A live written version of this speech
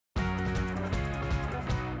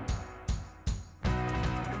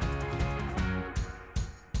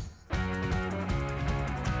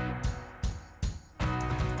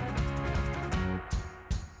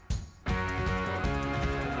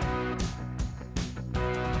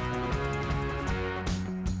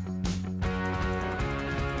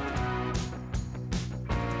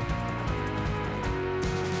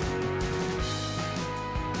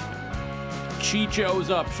Chicho's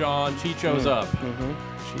up, Sean. Chicho's up.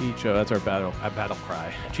 Chicho, that's our battle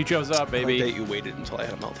cry. Chicho's up, baby. I like that you waited until I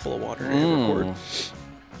had a mouthful of water to record.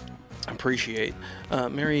 Appreciate.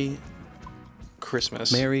 Merry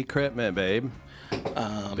Christmas. Merry Christmas, babe.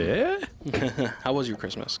 How was your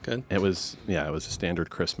Christmas? Good? It was a standard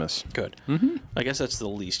Christmas. Good. I guess that's the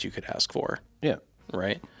least you could ask for. Yeah.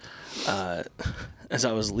 Right? As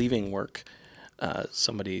I was leaving work,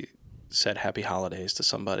 somebody said happy holidays to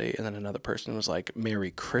somebody, and then another person was like,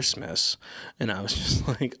 Merry Christmas. And I was just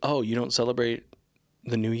like, oh, you don't celebrate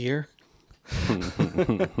the new year? And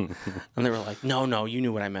they were like, no, you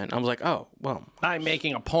knew what I meant. I was like, oh, well. I'm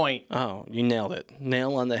making a point. Oh, you nailed it.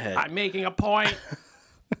 Nail on the head. I'm making a point.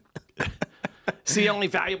 It's the only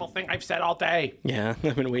valuable thing I've said all day. Yeah,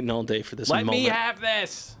 I've been waiting all day for this Let moment. me have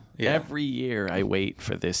this. Yeah. Every year I wait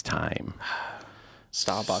for this time.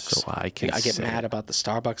 Starbucks. So I get mad about the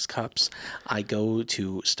Starbucks cups. I go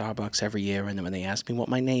to Starbucks every year, and then when they ask me what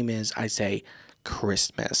my name is, I say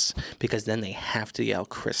Christmas, because then they have to yell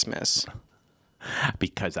Christmas.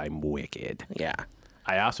 Because I'm wicked. Yeah.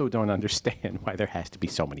 I also don't understand why there has to be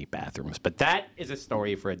so many bathrooms, but that is a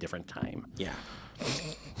story for a different time. Yeah.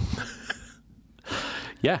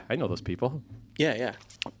 Yeah, I know those people. Yeah.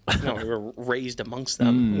 No, we were raised amongst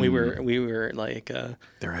them. We were like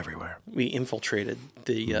they're everywhere. We infiltrated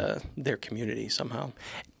their community somehow.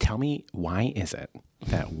 Tell me, why is it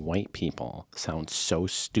that white people sound so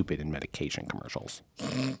stupid in medication commercials?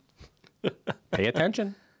 Pay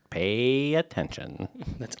attention. Pay attention.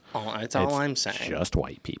 That's all I'm saying. Just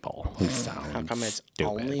white people who sound How come it's stupid.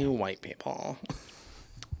 only white people?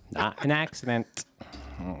 Not an accident.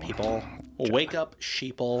 People, wake up,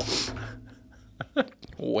 sheeple.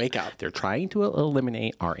 Wake up. They're trying to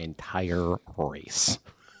eliminate our entire race.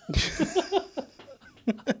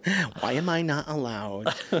 Why am I not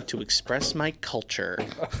allowed to express my culture?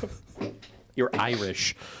 You're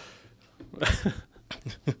Irish.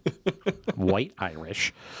 White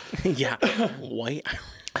Irish. Yeah, white.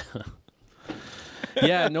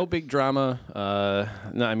 Yeah, no big drama.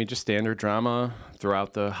 No, I mean, just standard drama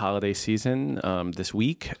throughout the holiday season. This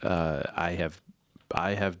week, I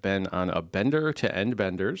have been on a bender to end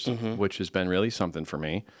benders, which has been really something for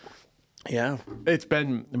me. Yeah. It's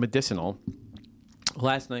been medicinal.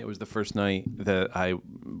 Last night was the first night that I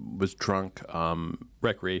was drunk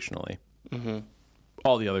recreationally.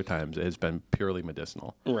 All the other times it has been purely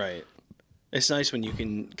medicinal. Right. It's nice when you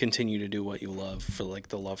can continue to do what you love for like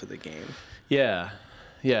the love of the game. Yeah.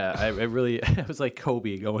 I really, I was like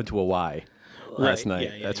Kobe going to a Y last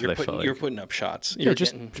night. Yeah. That's what I felt like. You're putting up shots. You're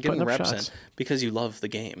just getting putting up reps shots. in because you love the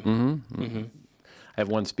game. I have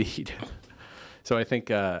one speed. So I think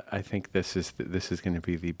this is going to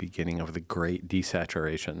be the beginning of the great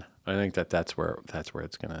desaturation. I think that's where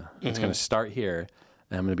it's gonna start here,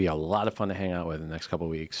 and I'm gonna be a lot of fun to hang out with in the next couple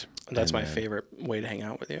of weeks. That's my favorite way to hang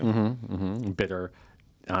out with you. Bitter,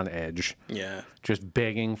 on edge. Yeah. Just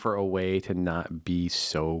begging for a way to not be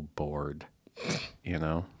so bored. You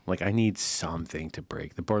know, like I need something to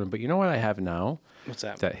break the boredom. But you know what I have now? What's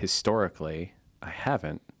that? That historically I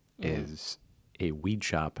haven't is a weed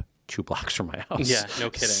shop 2 blocks from my house. Yeah, no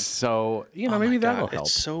kidding. So, maybe that'll help.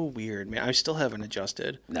 It's so weird, man. I still haven't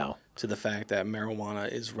adjusted to the fact that marijuana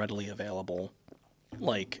is readily available.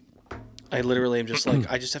 Like, I literally am just like,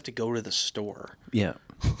 I just have to go to the store. Yeah.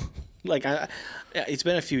 Like, it's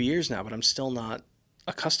been a few years now, but I'm still not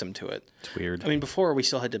accustomed to it. It's weird. I mean, before we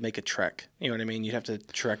still had to make a trek. You know what I mean? You'd have to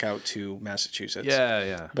trek out to Massachusetts.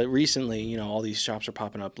 Yeah. But recently, all these shops are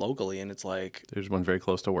popping up locally, and it's like... There's one very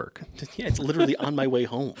close to work. Yeah, it's literally on my way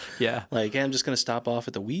home. Yeah. Like, I'm just going to stop off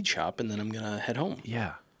at the weed shop, and then I'm going to head home.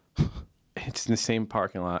 Yeah. It's in the same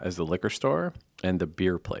parking lot as the liquor store and the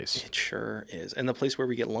beer place. It sure is. And the place where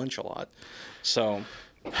we get lunch a lot. So,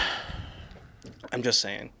 I'm just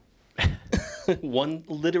saying. One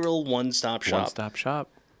literal one-stop shop. One-stop shop.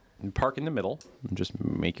 And park in the middle and just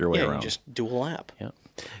make your way around. Yeah, you just do a lap. Yeah.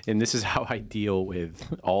 And this is how I deal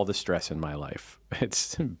with all the stress in my life.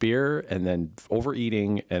 It's beer and then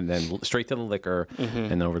overeating and then straight to the liquor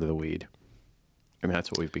and over to the weed. I mean, that's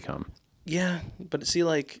what we've become. Yeah, but see,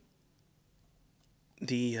 like,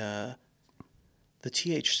 the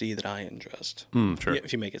THC that I ingest, sure.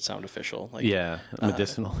 if you make it sound official, like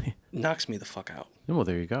medicinally, knocks me the fuck out. Well,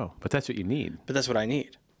 there you go. But that's what you need. But that's what I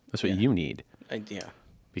need. That's what you need. Yeah.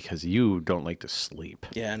 Because you don't like to sleep.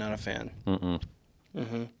 Yeah, not a fan.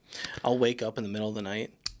 I'll wake up in the middle of the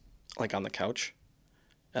night, like on the couch,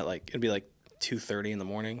 at like it'd be like 2:30 in the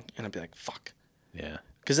morning, and I'd be like, "Fuck." Yeah.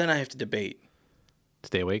 Because then I have to debate.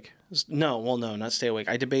 Stay awake? No, not stay awake.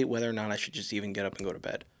 I debate whether or not I should just even get up and go to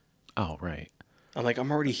bed. Oh, right. I'm like,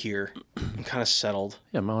 I'm already here. I'm kind of settled.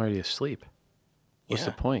 Yeah, I'm already asleep. What's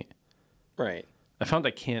the Yeah. point? Right. I found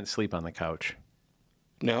I can't sleep on the couch.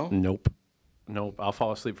 No? Nope. I'll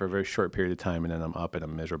fall asleep for a very short period of time, and then I'm up and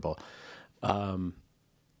I'm miserable.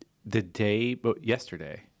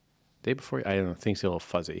 Yesterday, day before, I don't know, things get a little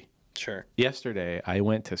fuzzy. Sure. Yesterday, I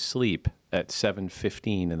went to sleep at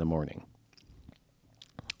 7:15 in the morning,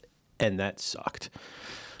 and that sucked.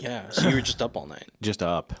 Yeah. So you were just up all night. Just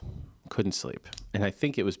up, couldn't sleep, and I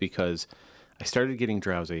think it was because I started getting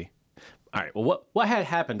drowsy. All right. Well, what had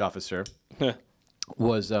happened, officer,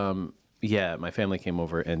 was my family came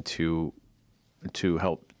over, and to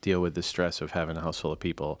help deal with the stress of having a house full of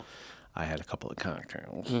people, I had a couple of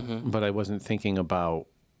cocktails, but I wasn't thinking about.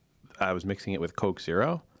 I was mixing it with Coke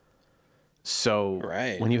Zero. So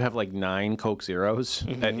when you have like 9 Coke Zeros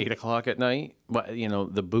at 8:00 at night, but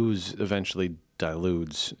the booze eventually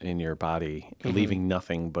dilutes in your body, leaving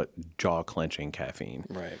nothing but jaw clenching caffeine.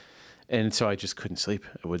 Right. And so I just couldn't sleep.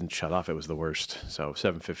 It wouldn't shut off. It was the worst. So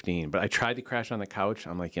 7:15. But I tried to crash on the couch.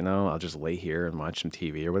 I'm like, I'll just lay here and watch some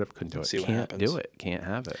TV or whatever. Couldn't do it. See what Can't happens. do it. Can't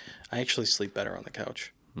have it. I actually sleep better on the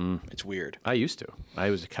couch. It's weird. I used to. I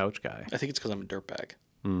was a couch guy. I think it's because I'm a dirtbag.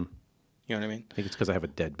 You know what I mean? I think it's because I have a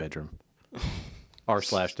dead bedroom.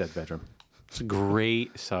 r/dead bedroom. It's a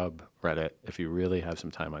great subreddit if you really have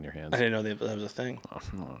some time on your hands. I didn't know that was a thing. Oh,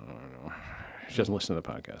 no. She doesn't listen to the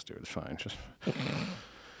podcast, dude. It's fine. Just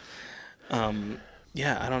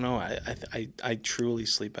Yeah, I don't know. I truly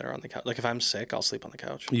sleep better on the couch. Like if I'm sick, I'll sleep on the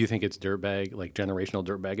couch. You think it's dirtbag, like generational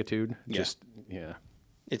dirtbagitude? Yeah. Just yeah.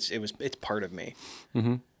 It's part of me.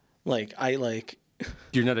 Mm-hmm. Like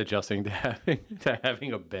You're not adjusting to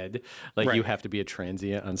having a bed. Like you Right. have to be a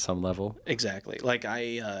transient on some level. exactly. Like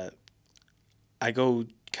I go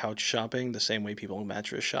couch shopping the same way people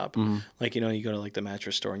mattress shop. Like you go to like the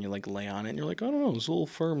mattress store and you like lay on it and you're like, I don't know, it's a little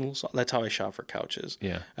firm, a little soft. That's how I shop for couches.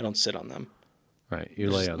 Yeah. I don't sit on them. Right. You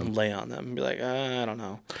lay Just on them. lay on them and be like, I don't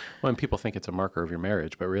know. When people think it's a marker of your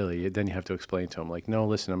marriage, but really, then you have to explain to them, like, no,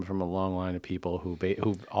 listen, I'm from a long line of people who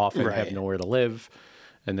often have Right. nowhere to live,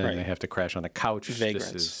 and then Right. they have to crash on a couch.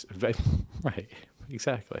 Vagrants. Right.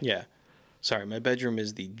 Exactly. Yeah. Sorry, my bedroom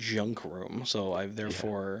is the junk room, so I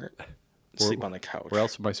therefore sleep on the couch. Where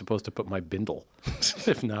else am I supposed to put my bindle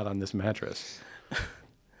if not on this mattress?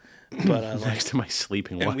 But like, Next to my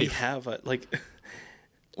sleeping and wife. we have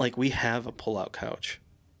we have a pull-out couch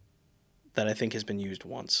that I think has been used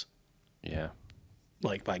once, Yeah.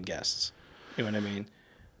 like by guests. You know what I mean?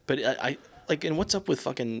 But I and what's up with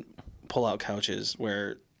fucking pull-out couches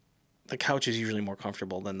where the couch is usually more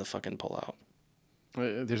comfortable than the fucking pull-out?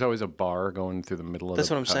 There's always a bar going through the middle of That's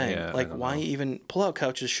the what I'm saying. yeah, I like, don't why know. even pull-out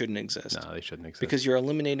couches shouldn't exist? No, they shouldn't exist. Because you're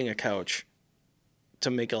eliminating a couch to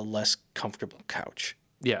make a less comfortable couch.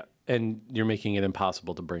 Yeah, and you're making it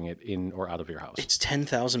impossible to bring it in or out of your house. It's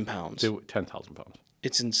 10,000 pounds. 10,000 pounds.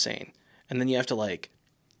 It's insane. And then you have to like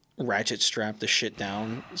ratchet strap the shit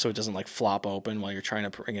down so it doesn't like flop open while you're trying to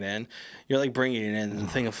bring it in. You're like bringing it in and the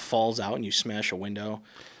thing falls out and you smash a window.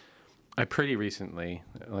 I pretty recently,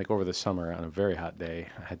 like over the summer on a very hot day,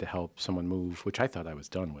 I had to help someone move, which I thought I was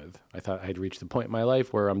done with. I thought I'd reached the point in my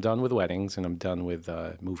life where I'm done with weddings and I'm done with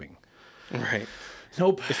moving. Right.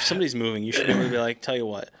 Nope. If somebody's moving, you should never be like, tell you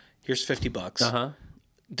what, here's $50. Uh-huh.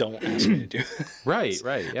 Don't ask me to do that. Right,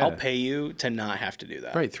 yeah. I'll pay you to not have to do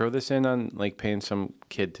that. Right, throw this in on like paying some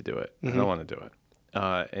kid to do it. I don't want to do it.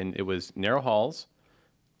 And it was narrow halls,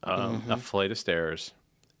 a flight of stairs,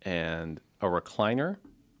 and a recliner,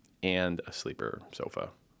 and a sleeper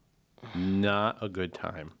sofa. Not a good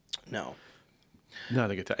time. No.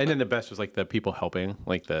 Not a good time. And then the best was like the people helping,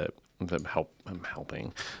 like I'm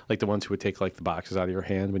helping, like the ones who would take like the boxes out of your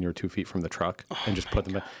hand when you were 2 feet from the truck and just put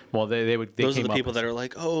them in. Well, they Those are came the up people with- that are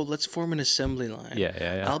like, oh, let's form an assembly line.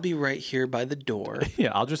 Yeah. I'll be right here by the door.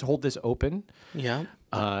 Yeah, I'll just hold this open. Yeah.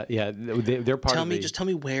 Yeah, they're part of Just tell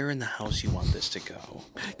me where in the house you want this to go.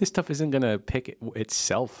 This stuff isn't gonna pick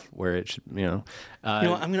itself where it should, You know what?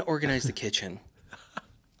 I'm going to organize the kitchen.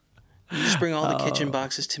 You just bring all the kitchen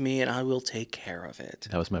boxes to me, and I will take care of it.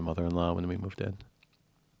 That was my mother-in-law when we moved in.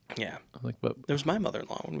 Yeah. I'm like, but That was my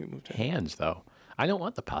mother-in-law when we moved in. hands though. I don't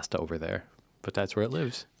want the pasta over there, but that's where it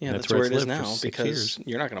lives. Yeah, And that's where it's it is lived for now 6 because years.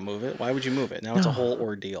 you're not going to move it. Why would you move it? Now it's a whole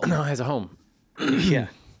ordeal. No, it has a home. Yeah.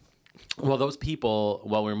 Well, those people,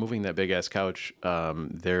 while we were moving that big ass couch,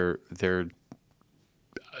 their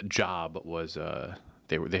job was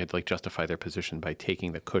they had to like justify their position by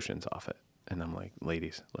taking the cushions off it, and I'm like,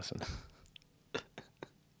 ladies, listen,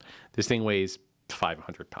 this thing weighs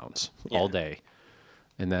 500 pounds all day,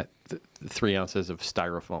 and that 3 ounces of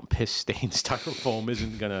styrofoam, piss stained styrofoam,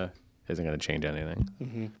 isn't gonna change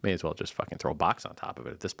anything. May as well just fucking throw a box on top of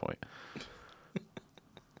it at this point.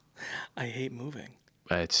 I hate moving.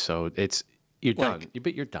 It's You're done.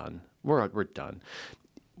 But you're done. We're done.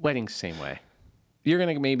 Weddings, same way. You're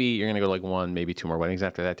gonna go like one, maybe two more weddings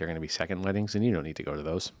after that. They're gonna be second weddings, and you don't need to go to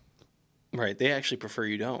those. Right. They actually prefer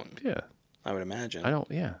you don't. Yeah. I would imagine. I don't.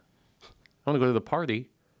 Yeah. I want to go to the party.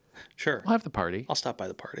 Sure. I'll have the party. I'll stop by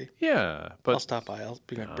the party. Yeah, but I'll stop by. I'll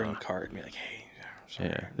bring a card and be like, hey. Sorry.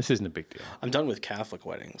 Yeah, this isn't a big deal. I'm done with Catholic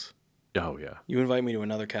weddings. Oh yeah. You invite me to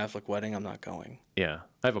another Catholic wedding, I'm not going. Yeah,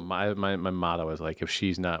 I have my motto is like if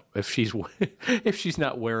she's not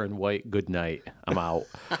wearing white, good night. I'm out.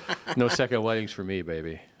 No second weddings for me,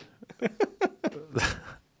 baby.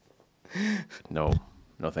 No,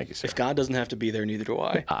 thank you, sir. If God doesn't have to be there, neither do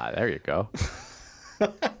I. There you go.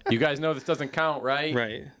 You guys know this doesn't count, right?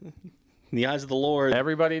 Right. In the eyes of the Lord.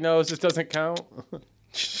 Everybody knows this doesn't count.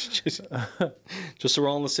 just so we're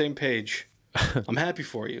all on the same page. I'm happy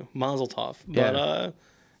for you. Mazel tov. But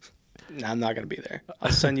I'm not going to be there.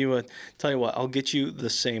 I'll send you tell you what, I'll get you the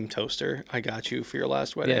same toaster I got you for your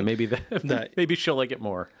last wedding. Yeah, maybe maybe she'll like it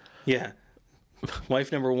more. Yeah.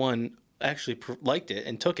 Wife number one actually liked it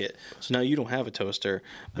and took it. So now you don't have a toaster,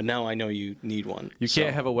 but now I know you need one. You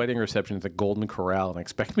can't have a wedding reception at the Golden Corral and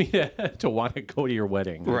expect me to want to go to your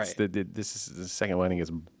wedding. Right. The second wedding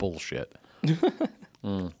is bullshit.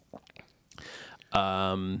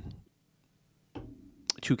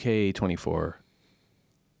 2K24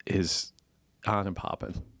 is on and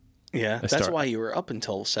popping. Yeah, that's why you were up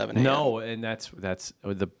until 7 a.m. No, and that's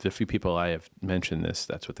the few people I have mentioned this.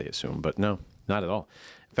 That's what they assume, but no, not at all.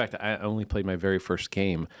 In fact, I only played my very first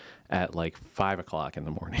game at like 5 o'clock in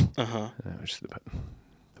the morning.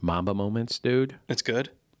 Mamba moments, dude. It's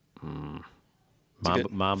good.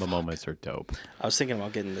 Mamba moments are dope. I was thinking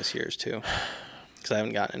about getting this year's too, because I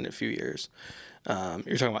haven't gotten it in a few years.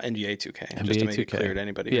 You're talking about NBA 2K. NBA just to make 2K. It clear to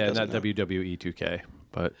anybody. Yeah, who not doesn't know. WWE 2K,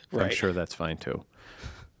 but I'm sure that's fine too.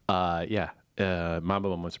 Mamba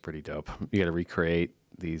moments are pretty dope. You got to recreate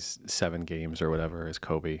these 7 games or whatever as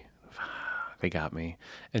Kobe. They got me.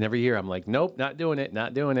 And every year I'm like, nope, not doing it.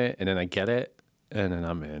 And then I get it, and then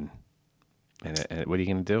I'm in. And what are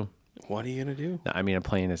you going to do? What are you going to do? I mean, I'm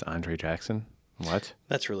playing as Andre Jackson. What?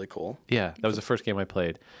 That's really cool. Yeah, that was the first game I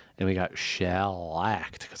played, and we got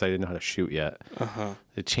shellacked because I didn't know how to shoot yet.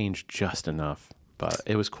 It changed just enough, but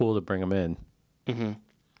it was cool to bring him in. Mm-hmm.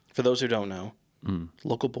 For those who don't know,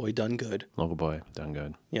 local boy done good. Local boy done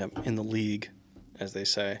good. Yeah, in the league, as they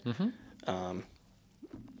say.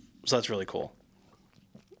 So that's really cool.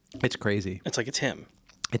 It's crazy. It's like it's him.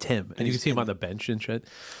 It's him, and you can see him on the bench and shit.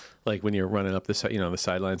 Like when you're running up the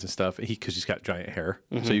sidelines and stuff, because he's got giant hair,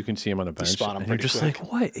 so you can see him on the bench. Spot him and you're just quick.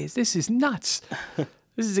 like, what is this? Is nuts.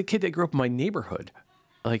 This is a kid that grew up in my neighborhood.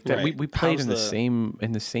 Like that, Right. we played How's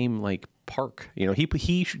in the same like park. You know, he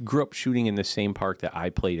grew up shooting in the same park that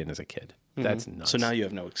I played in as a kid. That's nuts. So now you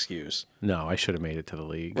have no excuse. No, I should have made it to the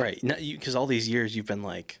league. Right. Because all these years you've been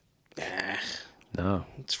like, No.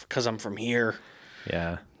 it's because I'm from here.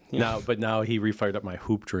 Yeah. But now he refired up my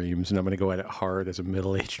hoop dreams, and I'm going to go at it hard as a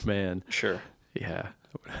middle-aged man. Sure. Yeah.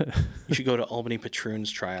 You should go to Albany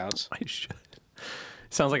Patroons tryouts. I should.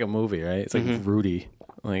 Sounds like a movie, right? It's like Rudy.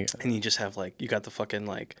 Like, And you just have you got the fucking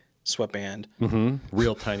sweatband.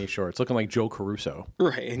 real tiny shorts, looking like Joe Caruso.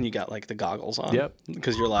 Right. And you got the goggles on. Yep.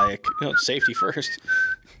 Because you're safety first.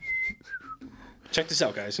 Check this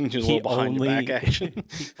out, guys. And just a little behind the back action.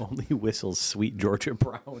 He only whistles Sweet Georgia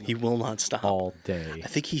Brown. He will not stop. All day. I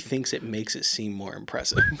think he thinks it makes it seem more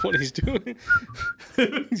impressive what he's doing.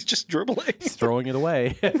 He's just dribbling. He's throwing it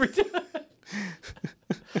away every time.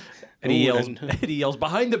 And he yells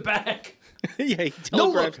behind the back. Yeah,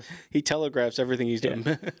 he telegraphs everything he's doing.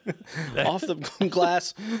 Off the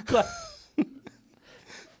glass.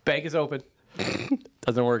 Bag is open.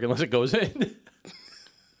 Doesn't work unless it goes in.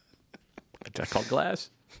 Is that called glass?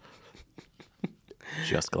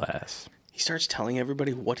 Just glass. He starts telling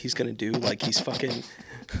everybody what he's going to do. Like he's fucking...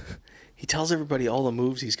 He tells everybody all the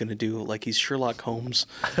moves he's going to do. Like he's Sherlock Holmes.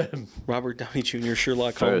 Robert Downey Jr.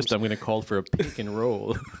 Sherlock Holmes. First, I'm going to call for a pick and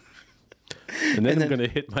roll. And then I'm going to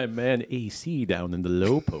hit my man AC down in the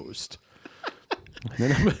low post.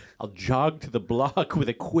 And then I'll jog to the block with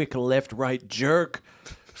a quick left-right jerk,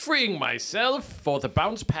 freeing myself for the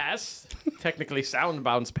bounce pass, technically sound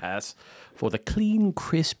bounce pass, for the clean,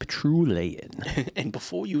 crisp, true lay-in. And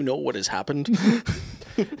before you know what has happened,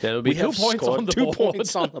 there'll be 2 points on the board. 2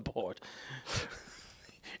 points on the board.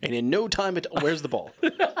 And in no time, where's the ball?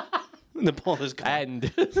 The ball is gone.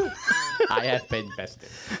 And I have been bested.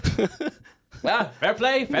 Well, fair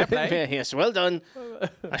play, fair play. Yes, well done.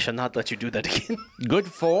 I shall not let you do that again. Good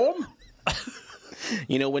form.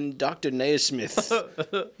 You know, when Dr. Naismith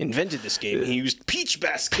invented this game, he used peach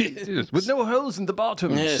basket. With no holes in the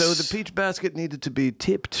bottom, Yes. so the peach basket needed to be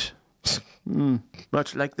tipped.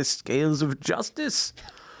 Much like the scales of justice,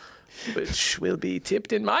 which will be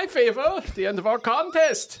tipped in my favor at the end of our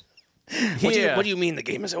contest. What do you mean the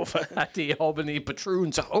game is over? At the Albany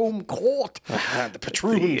Patroons' home court. The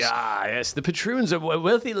Patroons. Yes, the Patroons are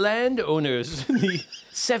wealthy landowners in the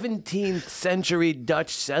 17th century Dutch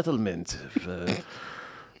settlement.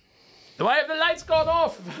 Why have the lights gone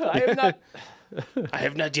off? I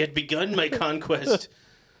have not yet begun my conquest.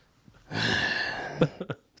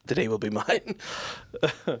 The day will be mine.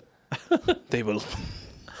 They will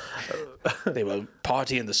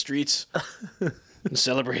party in the streets and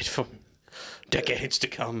celebrate for decades to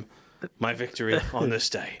come my victory on this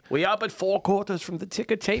day. We are but 4 quarters from the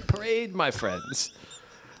ticker tape parade, my friends.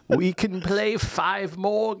 We can play 5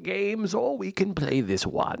 more games, or we can play this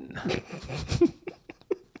one.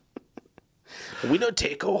 We don't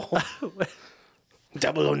take all.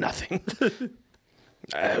 Double or nothing.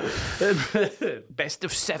 Best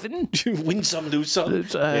of 7. Win some, lose some.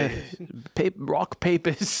 Rock,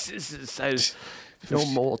 paper, scissors. No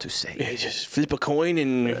more to say. Just flip a coin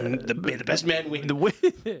and the best man win.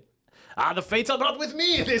 The fates are not with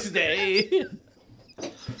me this day.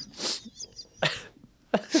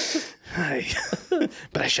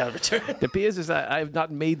 But I shall return. It appears as I have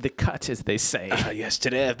not made the cut, as they say. Yes,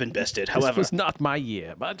 today I've been bested. This However, was not my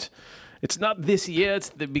year, but it's not this year. It's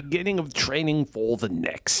the beginning of training for the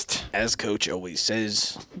next. As Coach always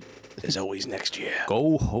says, there's always next year.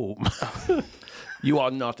 Go home. You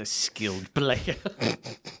are not a skilled player.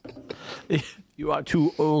 You are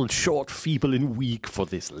too old, short, feeble, and weak for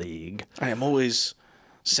this league. I am always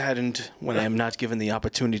saddened when I am not given the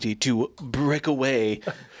opportunity to break away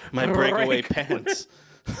my breakaway pants.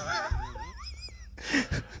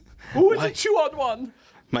 Who is a 2-on-1?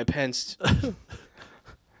 My pants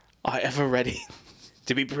are ever ready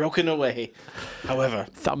to be broken away. However,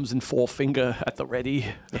 thumbs and forefinger at the ready.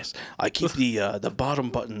 Yes, I keep the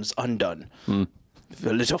bottom buttons undone.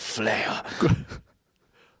 A little flair.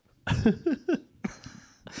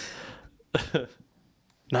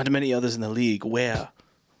 Not many others in the league wear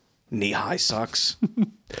knee-high socks.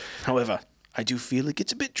 However, I do feel it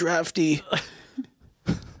gets a bit drafty.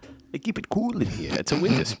 They keep it cool in here. It's a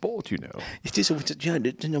winter sport, you know. It is a winter. Yeah,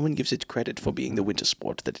 no one gives it credit for being the winter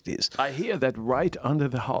sport that it is. I hear that right under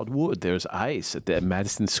the hardwood, there's ice at the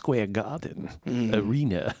Madison Square Garden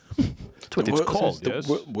arena. That's what it's called. Yes?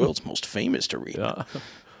 The world's most famous arena. Yeah.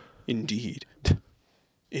 Indeed.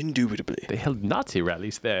 Indubitably. They held Nazi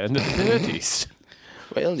rallies there in the 30s.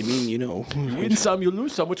 Well, I mean, you know. You win some, you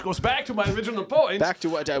lose some, which goes back to my original point. Back to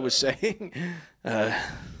what I was saying.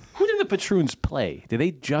 Who did the Patroons play? Did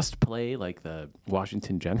they just play like the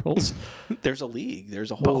Washington Generals? There's a league.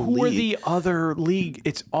 There's a whole league. But who are the other league?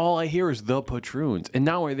 It's all I hear is the Patroons. And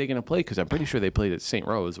now are they going to play? Because I'm pretty sure they played at St.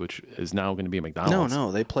 Rose, which is now going to be a McDonald's.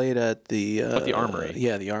 No, they played at the Armory.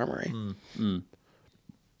 Yeah, the Armory.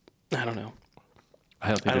 I don't know.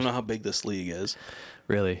 I don't know how big this league is.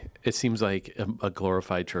 Really, it seems like a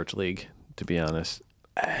glorified church league. To be honest,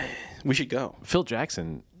 we should go. Phil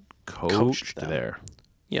Jackson coached there.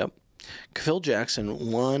 Yep. Phil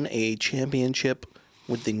Jackson won a championship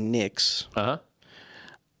with the Knicks.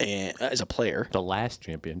 As a player. The last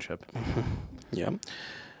championship. Yep.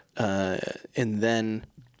 And then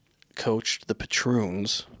coached the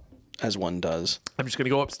Patroons, as one does. I'm just going to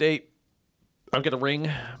go upstate. I'm going to ring.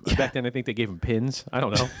 Yeah. Back then, I think they gave them pins. I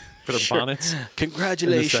don't know. For their bonnets.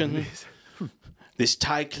 Congratulations. This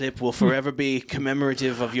tie clip will forever be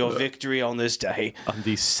commemorative of your victory on this day. On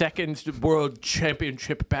the second World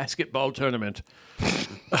Championship basketball tournament.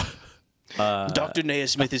 Dr.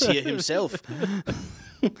 Naismith is here himself.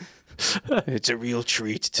 It's a real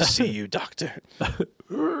treat to see you, Doctor.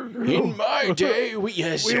 In my day,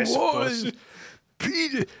 yes, of course.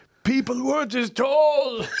 People weren't as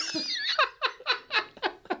tall.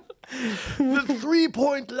 The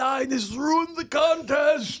 3-point line has ruined the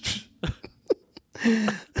contest.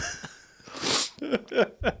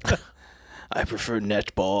 I prefer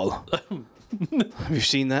netball. Have you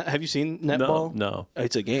seen that? Have you seen netball? No.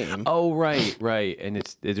 It's a game. Oh, right. And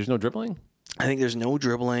there's no dribbling? I think there's no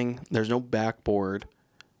dribbling. There's no backboard.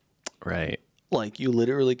 Right. Like, you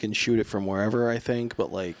literally can shoot it from wherever, I think,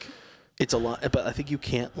 but, like, it's a lot. But I think you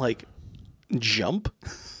can't, like, jump.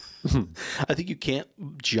 I think you can't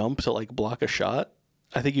jump to, like, block a shot.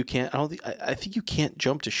 I think you can't. I think you can't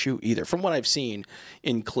jump to shoot either, from what I've seen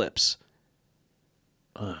in clips.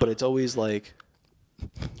 But it's always like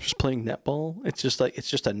just playing netball. It's just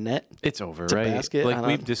a net. It's over, it's right? A basket. Like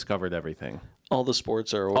we've discovered everything. All the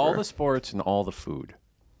sports are over. All the sports and all the food.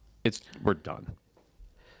 We're done.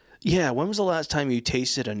 Yeah, when was the last time you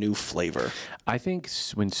tasted a new flavor? I think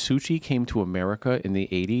when sushi came to America in the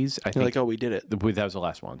 80s, I You're think like, oh, we did it. that was the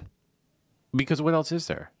last one. Because what else is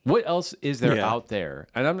there? What else is there Yeah. out there?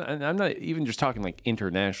 And I'm not even just talking like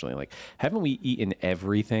internationally. Like, haven't we eaten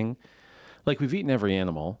everything? Like, we've eaten every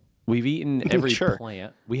animal. We've eaten every Sure.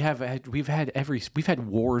 plant. We've had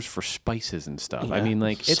wars for spices and stuff. I Yeah. mean,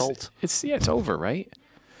 like, Salt. it's over, right?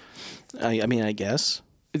 I mean, I guess.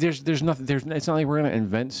 There's nothing. It's not like we're gonna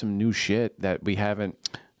invent some new shit that we haven't.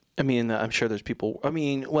 I mean, I'm sure there's people. I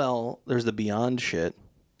mean, well, there's the Beyond shit.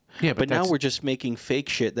 Yeah, But now we're just making fake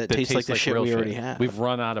shit that tastes like the shit real we already have. We've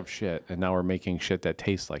run out of shit, and now we're making shit that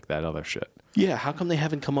tastes like that other shit. Yeah, how come they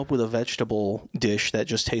haven't come up with a vegetable dish that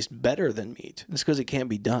just tastes better than meat? It's because it can't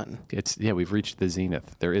be done. We've reached the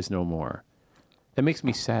zenith. There is no more. That makes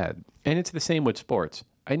me sad. And it's the same with sports.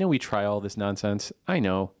 I know we try all this nonsense. I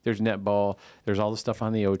know there's netball, there's all the stuff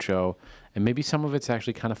on the Ocho, and maybe some of it's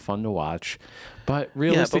actually kind of fun to watch. But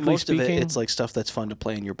realistically but most speaking, of it, it's like stuff that's fun to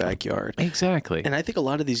play in your backyard. exactly. And I think a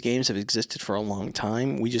lot of these games have existed for a long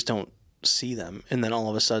time. We just don't see them. And then all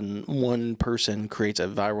of a sudden, one person creates a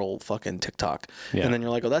viral fucking TikTok. Yeah. And then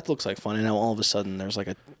you're like, oh, that looks like fun. And now all of a sudden, there's like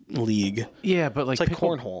a league. Yeah, but like It's like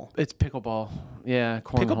cornhole. It's pickleball. Yeah,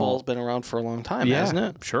 cornhole. Pickleball's been around for a long time, hasn't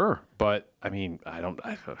it? Sure. But I mean,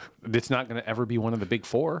 it's not going to ever be one of the big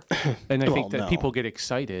four. And I think that no. people get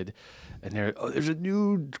excited and there's a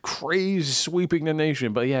new craze sweeping the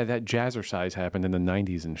nation. But yeah, that jazzercise happened in the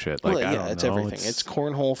 90s and shit. Like, Well, I yeah, don't it's know. everything. It's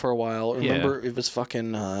cornhole for a while. Remember, it was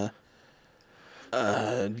fucking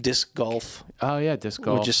disc golf, Oh, yeah, disc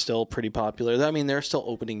golf. which is still pretty popular. I mean, they're still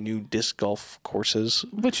opening new disc golf courses.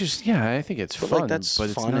 Which is, yeah, I think it's But fun. like that's but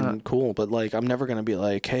fun it's not, and cool. But like, I'm never gonna be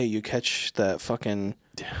like, hey, you catch that fucking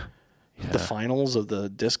the finals of the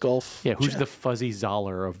disc golf? Yeah, who's the Fuzzy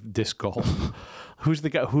Zoller of disc golf? Who's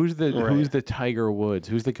the guy? Who's the Tiger Woods?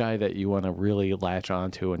 Who's the guy that you want to really latch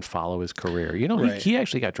onto and follow his career? You know, Right. he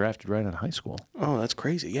actually got drafted right out of high school. Oh, that's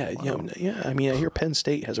crazy. Yeah, yeah. I mean, I hear Penn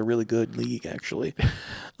State has a really good league, actually.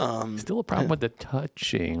 Still a problem with the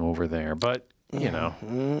touching over there, but you know,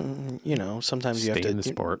 Sometimes you have Stay in to the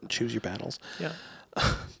sport. choose your battles. yeah.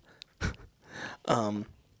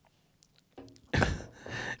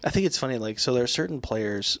 I think it's funny, like, so there are certain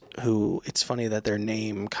players who it's funny that their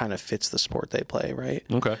name kind of fits the sport they play, right?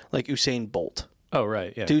 Okay. Like Usain Bolt. Oh,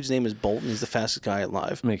 right. Yeah. Dude's name is Bolt, and he's the fastest guy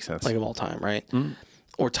alive. Makes sense. Like, of all time, right?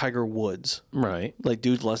 Or Tiger Woods. Right. Like,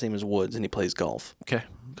 dude's last name is Woods, and he plays golf. Okay.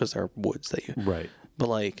 Because there are woods that you... Right. But,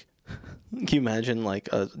 like, can you imagine, like,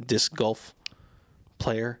 a disc golf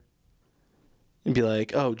player? And be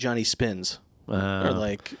like, oh, Johnny Spins. Or,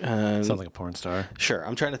 like... sounds like a porn star. Sure.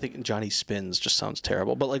 I'm trying to think. Johnny Spins just sounds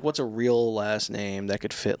terrible. But, like, what's a real last name that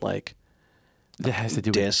could fit, like... That has to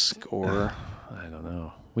do disc or... I don't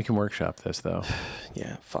know. We can workshop this, though.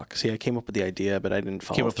 Yeah, fuck. See, I came up with the idea, but I didn't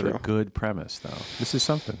follow Came up through. with a good premise, though. This is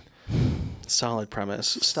something. Solid premise.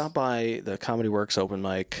 Stop by the Comedy Works open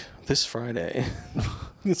mic this Friday.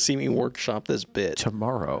 See me workshop this bit.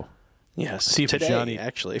 Tomorrow. Yes, See if today, Johnny-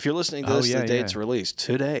 actually. If you're listening to this, the date's released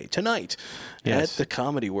tonight, Yes. at the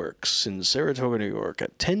Comedy Works in Saratoga, New York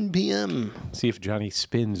at 10 p.m. See if Johnny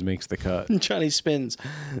Spins makes the cut. Johnny Spins.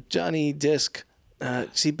 Johnny Disc.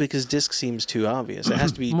 See, because Disc seems too obvious. It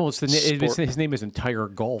has to be Well, sport. his name isn't Tiger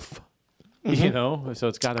Golf. You know, so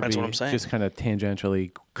it's got to That's be what I'm saying. just kind of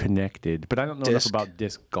tangentially connected. But I don't know enough Disc. about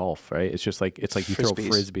disc golf, right? It's just like you throw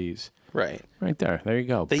frisbees. Right. Right there. There you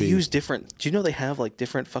go. They B. use different. Do you know they have like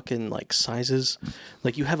different fucking like sizes?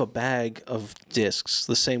 Like you have a bag of discs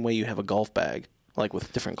the same way you have a golf bag, like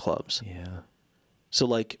with different clubs. Yeah. So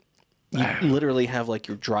like you literally have like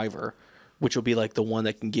your driver, which will be like the one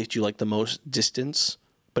that can get you like the most distance,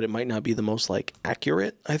 but it might not be the most like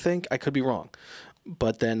accurate, I think. I could be wrong.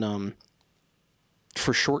 But then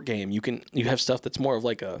for short game, you have stuff that's more of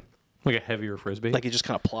like a heavier frisbee. like it just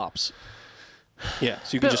kind of plops. Yeah,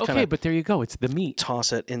 so you can just kind okay, of but there you go. It's the meat.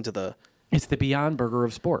 toss it into the It's the Beyond Burger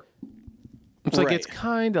of sport. It's like Right. it's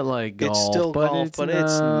kind of like golf, It's still but golf, it's but not,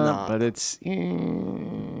 it's not. But it's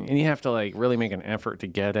and you have to like really make an effort to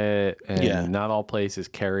get it, and Yeah. not all places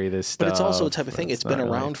carry this stuff. But it's also a type of thing. It's been not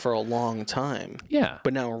really- around for a long time. Yeah,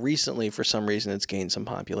 But now recently, for some reason, it's gained some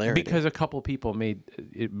popularity. because a couple people made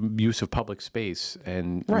use of public space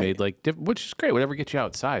and Right. made like which is great, whatever gets you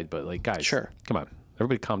outside. But like, guys, Sure. come on,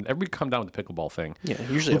 everybody come down with the pickleball thing. yeah,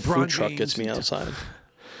 usually a LeBron food truck gets James me outside.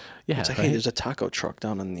 Yeah, It's like, right? hey, there's a taco truck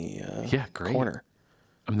down in the great. corner.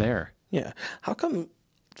 I'm there. Yeah. How come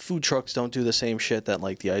food trucks don't do the same shit that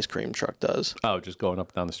like the ice cream truck does? Oh, just going up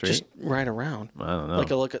and down the street. Just ride around. I don't know.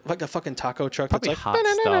 Like a fucking taco truck Probably that's hot like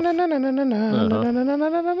stuff.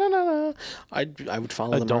 I would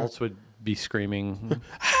follow them. Adults would be screaming.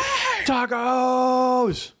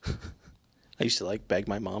 Tacos! I used to like beg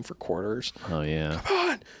my mom for quarters. Oh, yeah. Come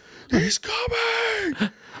on, he's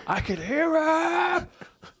coming. I can hear him!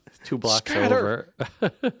 2 blocks Scatter.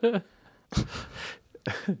 over.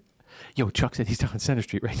 Yo, Chuck said he's down on Center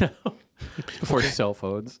Street right now. Before cell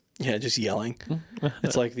phones. Yeah, just yelling.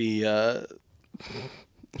 It's like the,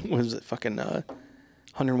 what is it, fucking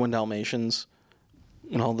 101 Dalmatians,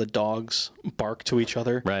 when all the dogs bark to each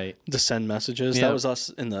other, Right. to send messages. Yeah. That was us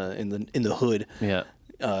in the hood, Yeah.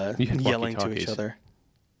 You had yelling to walkie-talkies. each other.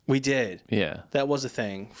 We did. Yeah. That was a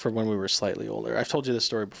thing for when we were slightly older. I've told you this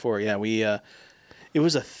story before. Yeah, it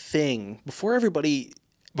was a thing before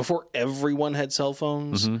everyone had cell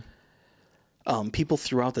phones. People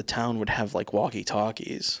throughout the town would have like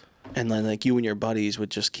walkie-talkies, and then like you and your buddies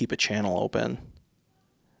would just keep a channel open.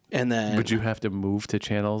 And then Would you have to move to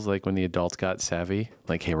channels like when the adults got savvy?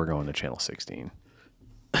 Like, hey, we're going to channel 16.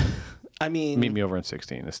 I mean, Meet me over in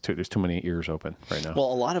 16. There's too many ears open right now.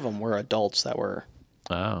 well, a lot of them were adults that were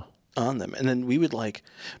Oh. on them, and then we would like,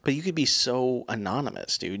 but you could be so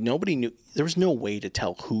anonymous, dude. Nobody knew. There was no way to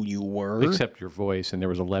tell who you were, Except your voice, and there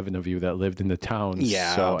was 11 of you that lived in the town.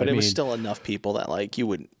 yeah. So, but I it was mean, still enough people that like you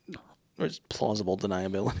would. There's plausible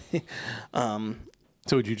deniability.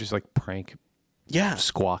 So would you just like prank Yeah,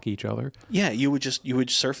 squawk each other? yeah. You would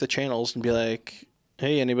surf the channels and be like,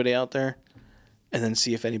 "Hey, anybody out there?" And then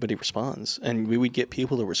see if anybody responds, and we would get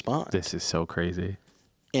people to respond. This is so crazy.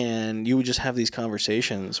 And you would just have these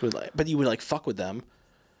conversations with like, but you would like fuck with them.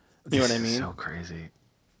 You know what I This is mean? so crazy.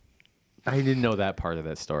 I didn't know that part of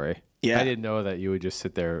that story. Yeah. I didn't know that you would just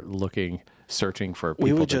sit there searching for We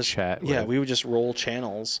people would to just chat yeah, with. we would just roll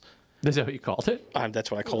channels. Is that what you called it? That's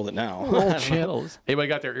what I called it now. Roll channels. Anybody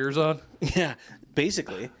got their ears on? Yeah,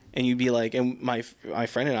 basically. And you'd be like, and my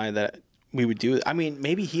friend and I that we would do. I mean,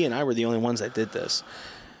 maybe he and I were the only ones that did this,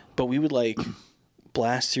 but we would like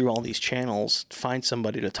blast through all these channels, find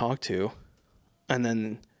somebody to talk to, and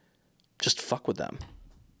then just fuck with them.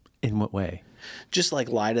 In what way? Just like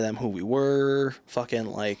lie to them who we were, fucking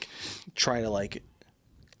like try to like.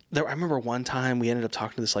 I remember one time we ended up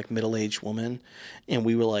talking to this like middle-aged woman, and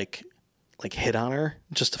we were like hit on her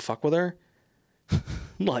just to fuck with her,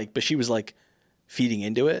 like, but she was like feeding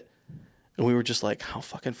into it, and we were just like, how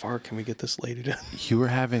fucking far can we get this lady to? You were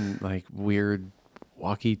having like weird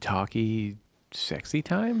walkie-talkie sexy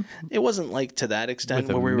time? It wasn't like to that extent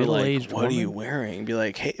With a where we were like, middle-aged what are you woman? wearing? Be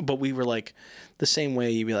like, hey, but we were like the same way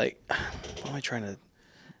you'd be like, what am I trying to?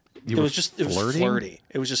 You It were was flirty.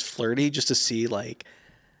 It was just flirty, just to see like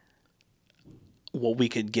what we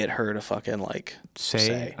could get her to fucking like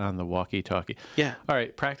say on the walkie-talkie. Yeah. All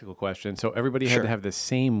right, practical question. So everybody had Sure. to have the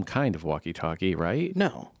same kind of walkie-talkie, right?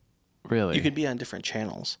 No, Really? you could be on different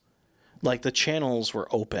channels. Like the channels were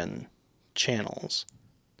open channels.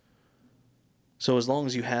 So as long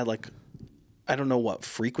as you had like, I don't know what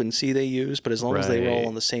frequency they used, but as long as they were all Right.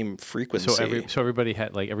 on the same frequency, So everybody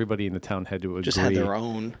had like everybody in the town had to agree just had their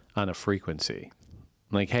own. on a frequency.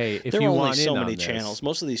 Like, hey, if There you were only want so in on many this, channels.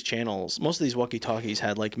 Most of these walkie-talkies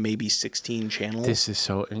had like maybe 16 channels. This is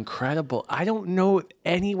so incredible. I don't know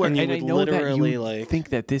anywhere, And you and I would know that literally, you like- think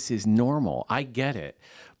that this is normal. I get it,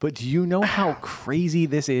 but do you know how crazy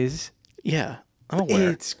this is? Yeah, I'm aware.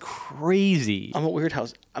 It's crazy. I'm a weird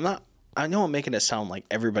house. I know I'm making it sound like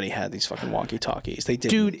everybody had these fucking walkie-talkies. They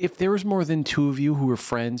didn't. Dude, if there was more than 2 of you who were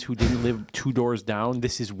friends who didn't live 2 doors down,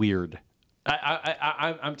 this is weird.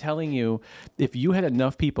 I'm telling you, if you had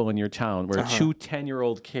enough people in your town where 2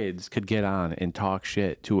 10-year-old kids could get on and talk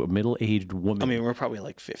shit to a middle-aged woman. I mean, we're probably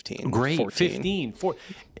like 15. great, 14, 15,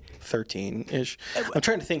 13-ish. I'm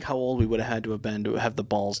trying to think how old we would have had to have been to have the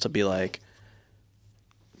balls to be like,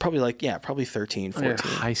 probably 13, 14. Their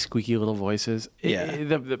high squeaky little voices. Yeah.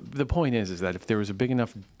 The point is that if there was a big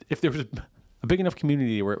enough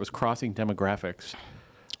community where it was crossing demographics,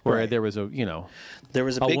 where Right. there was There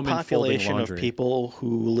was a a big woman folding population of laundry. people who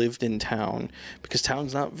lived in town, because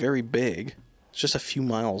town's not very big. It's just a few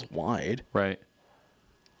miles wide. right.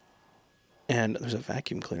 And there's a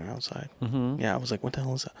vacuum cleaner outside. Mm-hmm. Yeah, I was like, what the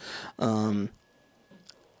hell is that?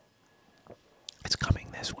 It's coming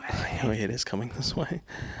this way. Oh, it is coming this way.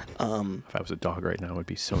 If I was a dog right now, I'd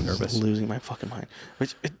be so nervous. Losing my fucking mind.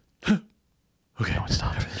 Okay, No, it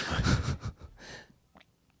stopped.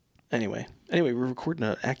 Anyway, we're recording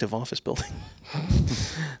an active office building.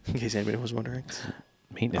 In case anybody was wondering.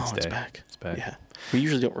 Maintenance Oh, day. it's back. It's back. Yeah. We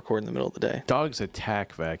usually don't record in the middle of the day. Dogs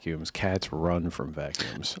attack vacuums. Cats run from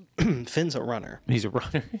vacuums. Finn's a runner. He's a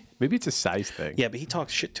runner. Maybe it's a size thing. Yeah, but he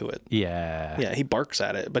talks shit to it. Yeah. Yeah, he barks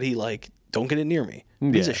at it, but he like, don't get it near me.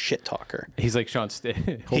 He's Yeah. a shit talker. He's like Sean. Hold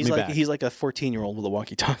He's me like back. he's like a 14-year-old with a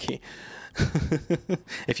walkie-talkie.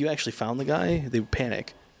 If you actually found the guy, they would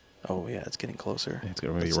panic. Oh yeah, it's getting closer. It's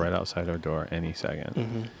going to be right outside our door any second.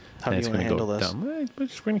 Mm-hmm. How do And you want to handle this?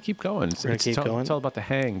 We're going to keep going. We're gonna keep going? It's all about the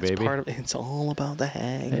hang, baby. It's all about the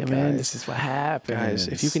hang, Hey, guys. man, this is what happens. Guys,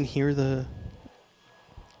 if you can hear the...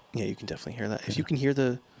 Yeah, you can definitely hear that. If you can hear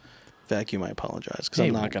the vacuum, I apologize, because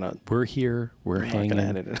I'm not going to... We're here. We're hanging. I'm not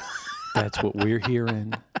going to edit it. That's what we're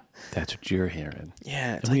hearing. That's what you're hearing.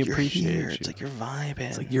 Yeah, it's And like we you're appreciate here. you. It's like you're vibing.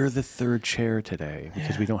 It's like you're the third chair today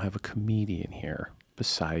because Yeah. we don't have a comedian here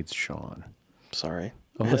besides Shawn. Sorry.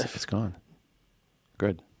 Oh, listen, it's gone.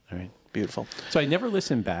 Good. All right. Beautiful. So I never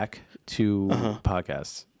listen back to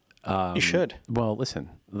podcasts. You should. Well, listen,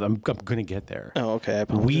 I'm going to get there. Oh, okay. I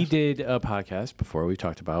apologize. We did a podcast before we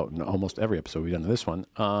talked about in almost every episode we've done to this one,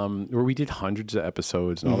 where we did hundreds of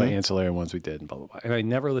episodes and all the ancillary ones we did and blah, blah, blah. And I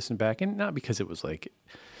never listened back, and not because it was like,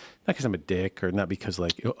 not because I'm a dick or not because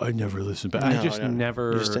like, I never listened back. I just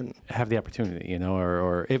never didn't. have the opportunity, you know,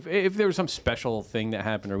 or if there was some special thing that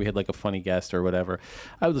happened or we had like a funny guest or whatever,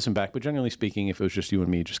 I would listen back. But generally speaking, if it was just you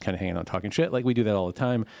and me just kind of hanging out talking shit, like we do that all the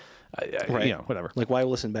time, Right. you know, whatever. Like, why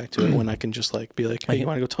listen back to it when I can just like be like, hey, you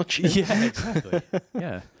want to go talk shit? Yeah, exactly.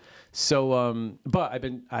 Yeah. So, but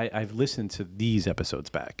I've listened to these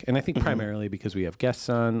episodes back, and I think primarily because we have guests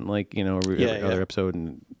on, like, you know, every other episode,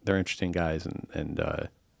 and they're interesting guys and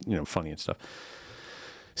you know, funny and stuff.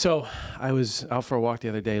 So I was out for a walk the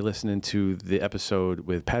other day listening to the episode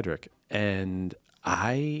with Patrick, and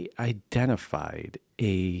I identified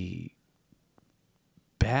a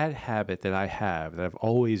bad habit that I have that I've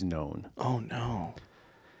always known. Oh no.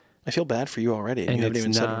 I feel bad for you already, and And you haven't it's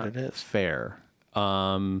even said not what it is. fair.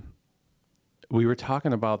 We were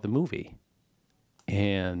talking about the movie,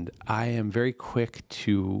 and I am very quick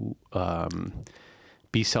to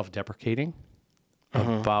be self-deprecating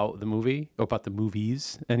about the movie, or about the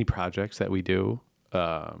movies, any projects that we do,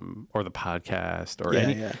 or the podcast, or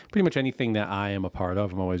pretty much anything that I am a part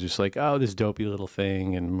of. I'm always just like, oh, this dopey little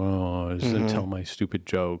thing, and just tell my stupid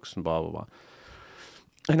jokes and blah, blah, blah.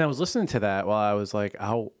 And I was listening to that while I was like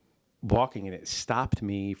out walking, and it stopped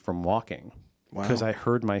me from walking because I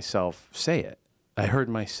heard myself say it. I heard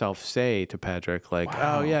myself say to Patrick, like,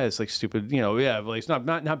 oh, yeah, it's like stupid, you know, yeah, like, it's not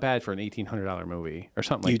bad for an $1,800 movie or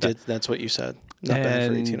something like that. You did, that's what you said. Not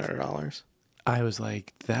bad for $1,800. I was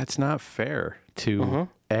like, that's not fair to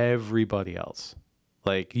everybody else.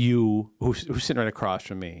 Like you, who's sitting right across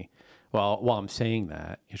from me, while I'm saying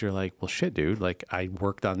that, is you're like, well, shit, dude, like I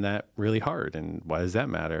worked on that really hard, and why does that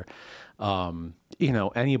matter? You know,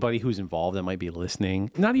 anybody who's involved that might be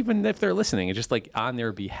listening, not even if they're listening, it's just like on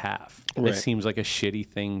their behalf. It seems like a shitty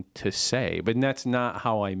thing to say, but that's not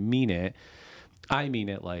how I mean it. I mean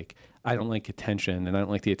it like, I don't like attention, and I don't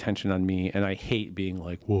like the attention on me, and I hate being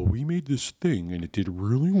like, well, we made this thing and it did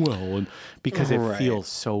really well, and because it feels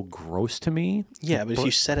so gross to me. Yeah, but if you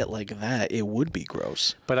said it like that, it would be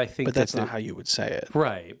gross. But I think that's not how you would say it.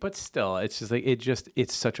 Right. But still, it's just like,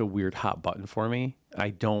 it's such a weird hot button for me.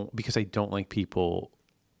 Because I don't like people,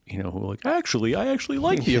 you know, who are like, I actually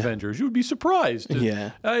like the Avengers. You would be surprised.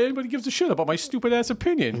 Anybody gives a shit about my stupid ass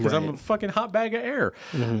opinion because I'm a fucking hot bag of air.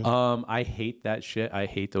 I hate that shit. I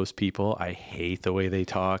hate those people. I hate the way they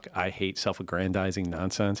talk. I hate self-aggrandizing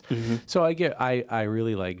nonsense. So I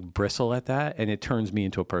really like bristle at that, and it turns me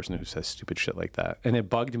into a person who says stupid shit like that. And it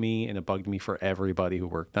bugged me, and it bugged me for everybody who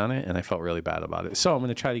worked on it, and I felt really bad about it. So I'm going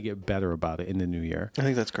to try to get better about it in the new year. I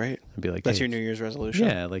think that's great. I'd be like, that's hey, your New Year's resolution.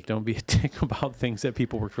 Yeah, like don't be a dick about things that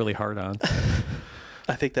people worked really hard on.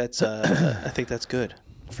 I think that's good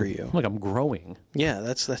for you. Like I'm growing. Yeah,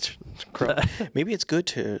 that's maybe it's good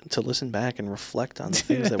to listen back and reflect on the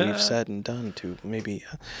things that we've said and done to maybe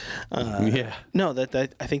no,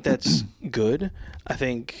 that I think that's good. I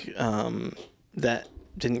think that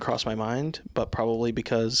didn't cross my mind, but probably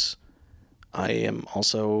because I am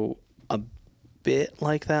also a bit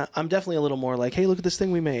like that. I'm definitely a little more like, hey, look at this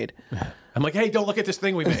thing we made. I'm like, hey, don't look at this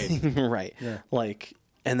thing we made. Right. Yeah. Like,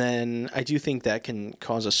 and then I do think that can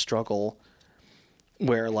cause a struggle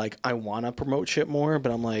where like I want to promote shit more,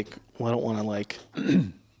 but I'm like, well, I don't want to like,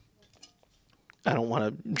 I don't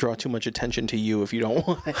want to draw too much attention to you if you don't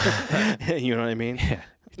want it. You know what I mean? Yeah.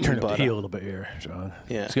 Turn up the heat a little bit here, Shawn.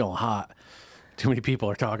 Yeah. It's getting hot. Too many people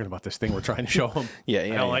are talking about this thing we're trying to show them. I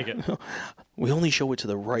don't like it. We only show it to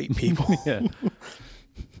the right people. Yeah.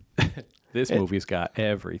 This movie's got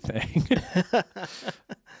everything.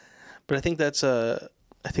 But I think that's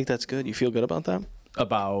good. You feel good about that?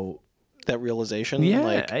 About that realization?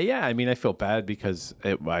 Yeah, yeah. I mean, I feel bad because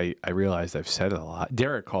I realized I've said it a lot.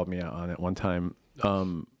 Derek called me out on it one time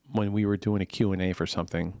when we were doing a Q&A for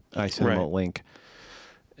something. I sent him a link,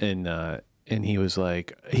 and he was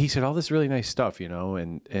like, he said all this really nice stuff, you know,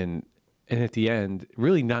 and at the end,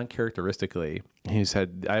 really non-characteristically, he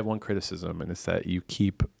said, I have one criticism, and it's that you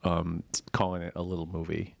keep calling it a little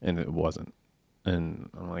movie, and it wasn't. And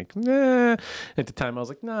I'm like, nah. At the time, I was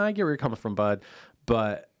like, nah, I get where you're coming from, bud.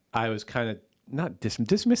 But I was kind of not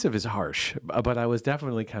dismissive is harsh, but I was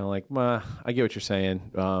definitely kind of like, I get what you're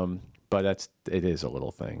saying. But it is a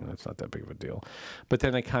little thing. That's not that big of a deal. But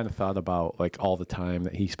then I kind of thought about like all the time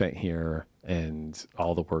that he spent here and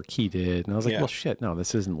all the work he did, and I was like, well, shit, no,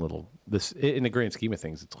 this isn't little. This, in the grand scheme of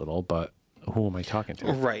things, it's little, but who am I talking to?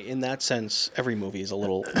 Right. In that sense, every movie is a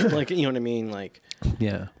little like, you know what I mean? Like,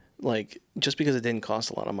 yeah. Like, just because it didn't cost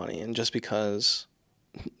a lot of money and just because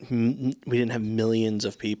we didn't have millions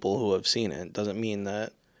of people who have seen it doesn't mean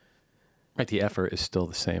that. Right. The effort is still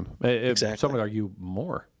the same. Exactly. Some would argue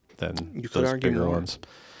more than you could those argue bigger more. ones.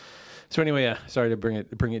 So anyway, yeah, sorry to bring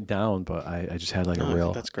it down, but I just had like a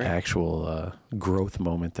real actual growth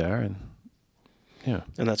moment there, and yeah.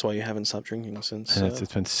 And that's why you haven't stopped drinking since. And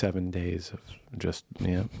it's been 7 days of just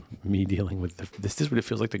me dealing with this is what it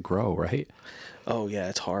feels like to grow, right? Oh yeah,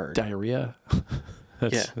 it's hard. Diarrhea.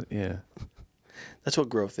 Yeah. That's what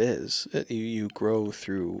growth is. You grow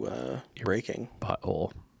through your breaking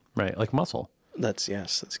butthole, right? Like muscle. That's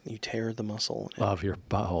you tear the muscle of your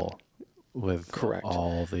butthole with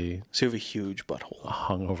all the. So you have a huge butthole.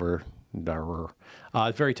 Hungover.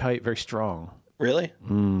 It's very tight, very strong. Really?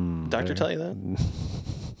 Doctor tell you that?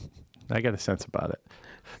 I got a sense about it.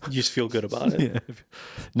 You just feel good about it. Yeah.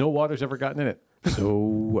 No water's ever gotten in it,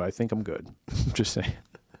 so I think I'm good. Just saying.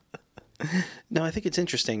 No, I think it's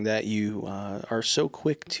interesting that you are so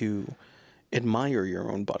quick to admire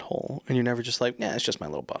your own butthole, and you're never just like, it's just my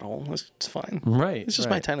little butthole. It's fine. Right. It's just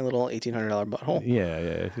my tiny little $1,800 butthole. Yeah.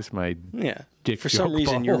 It's just my dick. For some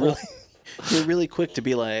reason, you're really quick to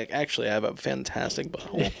be like, actually, I have a fantastic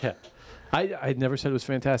butthole. Yeah. I never said it was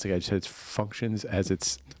fantastic. I just said it functions as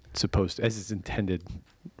it's supposed to, as it's intended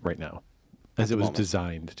right now, as it was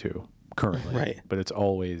designed to currently. Right. But it's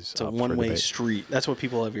always a one-way street. That's what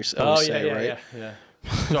people have say, right? Yeah.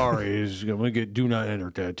 Sorry, I'm gonna get "do not enter"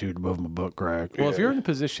 tattooed above my butt crack. Well, if you're in a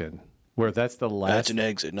position where that's the last, that's an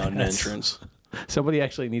exit, not an entrance. Somebody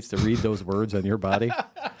actually needs to read those words on your body.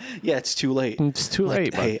 Yeah, it's too late. It's too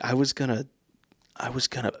late. Hey, I was gonna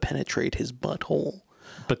penetrate his butthole.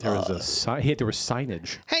 But there was there was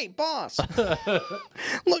signage. Hey, boss!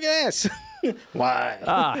 Look at this. Why?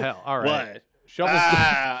 Hell! All right. What? Shovels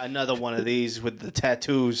another one of these with the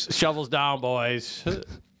tattoos. Shovels down, boys.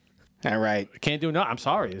 All right. Can't do nothing. I'm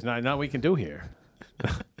sorry. There's not we can do here.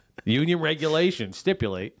 Union regulations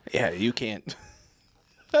stipulate. Yeah, you can't.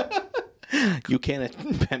 You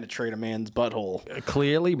can't penetrate a man's butthole. A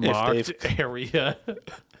clearly marked area.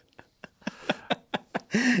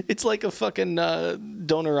 It's like a fucking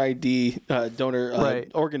donor ID,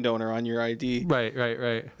 organ donor on your ID. Right.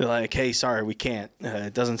 They're like, hey, sorry, we can't.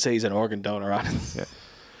 It doesn't say he's an organ donor on it. Yeah.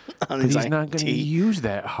 But he's not going to use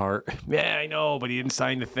that heart. Yeah, I know, but he didn't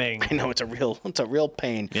sign the thing. I know, it's a real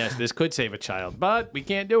pain. Yes, this could save a child, but we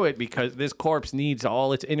can't do it because this corpse needs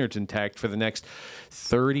all its innards intact for the next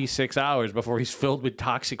 36 hours before he's filled with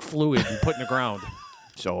toxic fluid and put in the ground.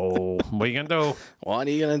 So, what are you going to do? What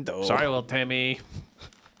are you going to do? Sorry, little Timmy.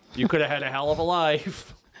 You could have had a hell of a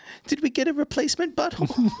life. Did we get a replacement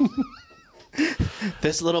butthole?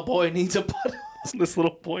 This little boy needs a butthole. This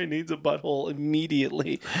little boy needs a butthole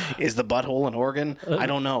immediately. Is the butthole an organ? I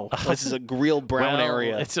don't know. This is a real brown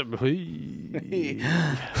area. It's a...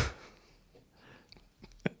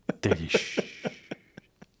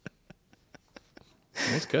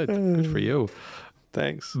 That's good. Good for you.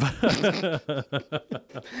 Thanks.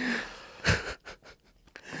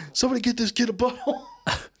 Somebody get this kid a butthole.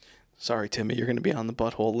 Sorry, Timmy, you're going to be on the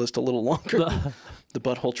butthole list a little longer. The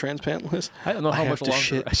butthole transplant list. I don't know how much longer.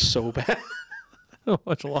 Shit so bad. How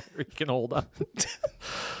much longer you can hold on.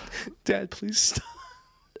 Dad, please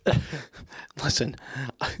stop. Listen,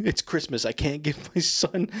 it's Christmas. I can't give my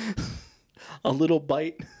son a little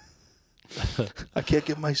bite. I can't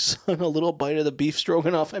give my son a little bite of the beef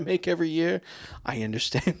stroganoff I make every year. I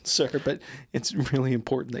understand, sir, but it's really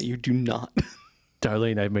important that you do not.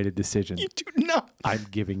 Darlene, I've made a decision. You do not. I'm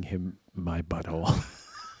giving him my butthole.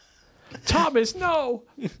 Thomas, no.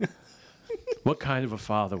 What kind of a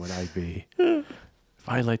father would I be if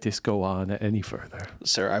I let this go on any further?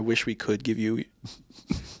 Sir, I wish we could give you...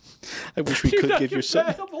 I wish we could give your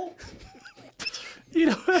son... You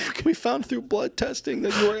know, we found through blood testing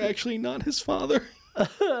that you are actually not his father.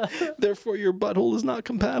 Therefore, your butthole is not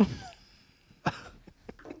compatible.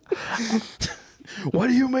 What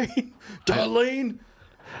do you mean, Darlene?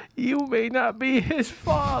 You may not be his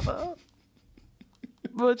father,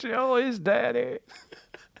 but you're his daddy.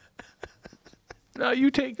 Now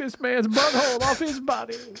you take this man's butthole off his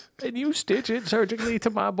body and you stitch it surgically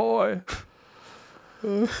to my boy.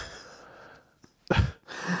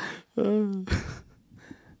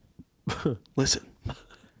 Listen,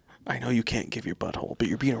 I know you can't give your butthole, but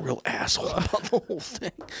you're being a real asshole about the whole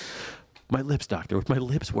thing. My lips, doctor. If my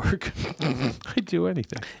lips work, I'd do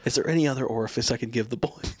anything. Is there any other orifice I could give the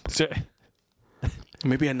boy?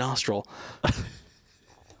 Maybe a nostril.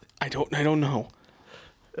 I don't know.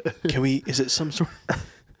 Can we? Is it some sort?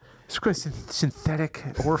 It's a synthetic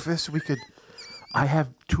orifice. I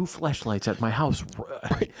have 2 fleshlights at my house.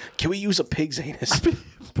 Right. Can we use a pig's anus?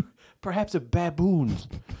 Perhaps a baboon.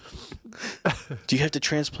 Do you have to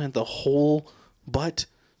transplant the whole butt?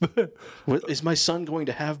 Is my son going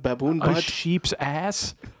to have baboon butt? A sheep's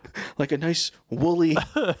ass? Like a nice woolly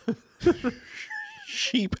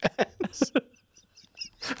sheep ass.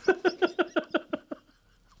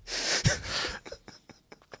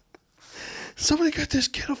 Somebody got this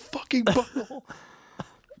kid a fucking butthole.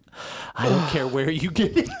 I don't care where you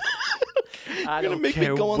get it. You're going to make me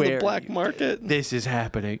go on the black market. This is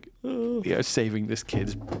happening. We are saving this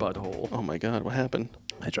kid's butthole. Oh my God, what happened?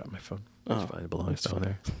 I dropped my phone. It's fine. It belongs down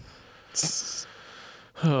there.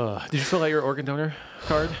 Did you fill out your organ donor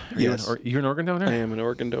card? Yes. You're an organ donor? I am an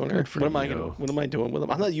organ donor. What am I doing with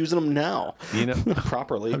them? I'm not using them now.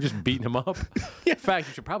 Properly. I'm just beating them up. Yeah. In fact,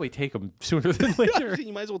 you should probably take them sooner than later.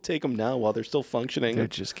 You might as well take them now while they're still functioning. They're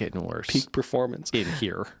just getting worse. Peak performance in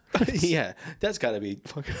here. Yeah, that's got to be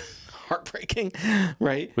fucking heartbreaking,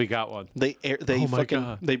 right? We got one. They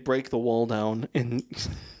break the wall down and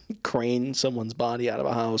crane someone's body out of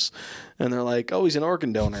a house, and they're like, "Oh, he's an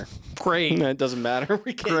organ donor." Great. It doesn't matter.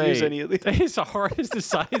 We can't use any of these. His heart is the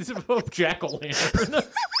size of a jack-o'-lantern.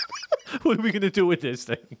 What are we gonna do with this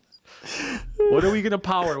thing? What are we gonna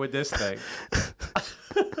power with this thing?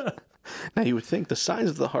 Now you would think the size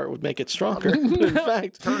of the heart would make it stronger, but in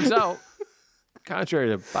fact, turns out, contrary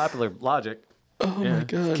to popular logic, my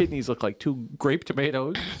God, kidneys look like 2 grape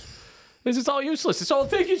tomatoes. This is all useless. This whole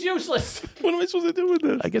thing is useless. What am I supposed to do with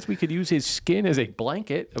this? I guess we could use his skin as a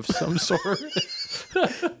blanket of some sort.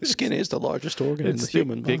 Skin is the largest organ in the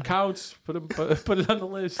human body. It counts. Put it on the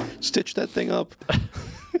list. Stitch that thing up.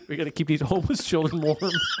 We got to keep these homeless children warm.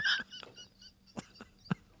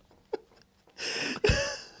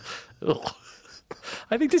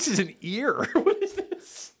 I think this is an ear. What is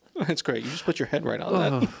this? That's great. You just put your head right on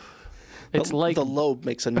that. It's like the lobe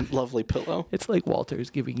makes a lovely pillow. It's like Walter's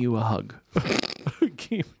giving you a hug.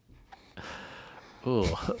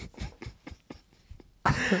 Oh.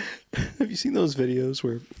 Have you seen those videos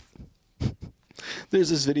where there's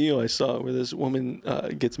this video I saw where this woman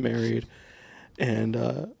gets married and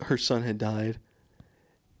her son had died,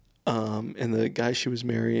 and the guy she was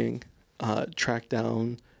marrying tracked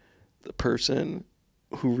down the person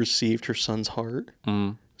who received her son's heart,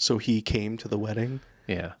 so he came to the wedding.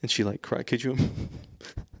 Yeah, and she like cried. Could you,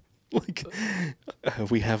 like,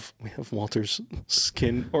 we have Walter's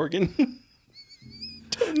skin organ.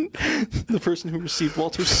 The person who received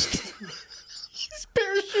Walter's skin, he's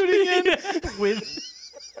parachuting in with.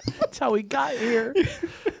 That's how he got here.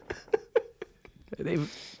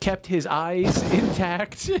 They've kept his eyes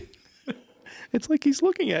intact. It's like he's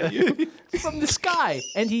looking at you from the sky,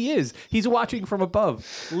 and he is. He's watching from above,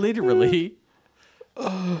 literally.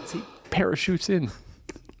 As he parachutes in.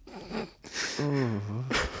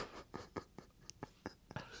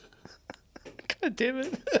 God damn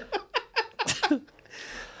it.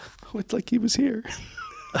 It's like he was here.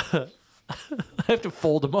 I have to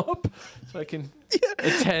fold him up so I can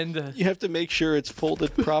attend. You have to make sure it's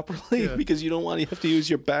folded properly because you don't want to have to use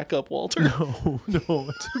your backup, Walter. No,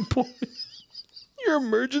 it's important. Your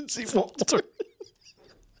emergency, Walter.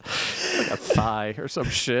 Like a thigh or some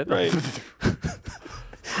shit. Right.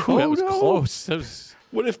 Ooh, that was close.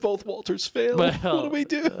 What if both Walters fail? What do we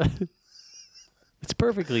do? It's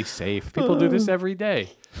perfectly safe. People do this every day.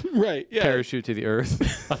 Right, yeah. Parachute to the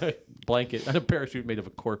earth on a blanket, on a parachute made of a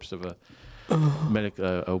corpse of a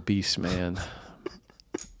obese man.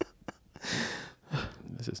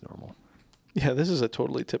 This is normal. Yeah, this is a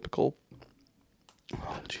totally typical.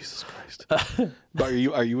 Oh, Jesus Christ!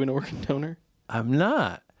 Are you an organ donor? I'm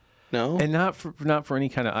not. No, and not for any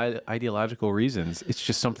kind of ideological reasons. It's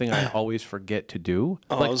just something I always forget to do.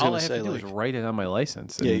 Oh, like all I have to do is write it on my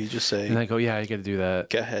license. And, you just say, and I go, yeah, I got to do that.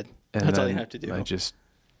 Go ahead. And that's all you have to do. I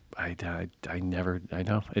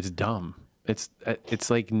know it's dumb. It's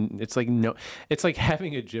like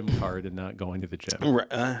having a gym card and not going to the gym. Right.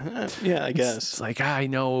 Yeah, I guess. It's like I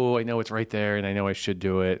know it's right there, and I know I should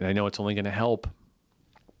do it, and I know it's only going to help.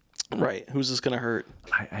 Right. Who's this gonna hurt?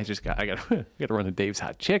 I gotta run to Dave's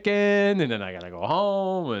Hot Chicken, and then I gotta go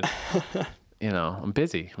home. And I'm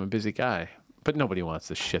busy. I'm a busy guy. But nobody wants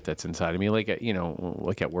the shit that's inside of me. Like,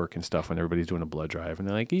 like at work and stuff when everybody's doing a blood drive and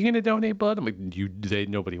they're like, "Are you going to donate blood?" I'm like,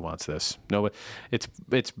 nobody wants this. Nobody. It's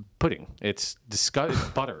pudding. It's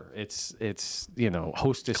disgusting. Butter. It's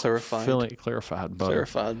Hostess clarified butter.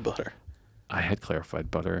 Clarified butter. I had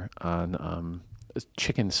clarified butter on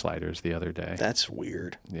chicken sliders the other day. That's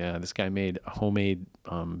weird. Yeah, this guy made homemade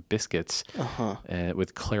biscuits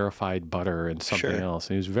with clarified butter and something else.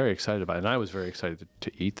 And he was very excited about it. And I was very excited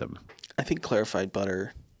to eat them. I think clarified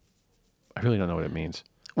butter. I really don't know what it means.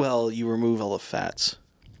 Well, you remove all the fats.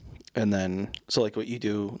 And then, so like what you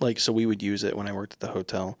do, like, so we would use it when I worked at the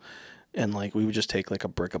hotel. And like, we would just take like a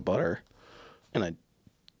brick of butter and I'd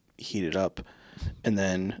heat it up. And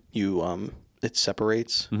then it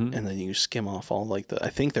separates, and then you skim off all like I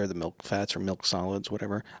think they're the milk fats or milk solids,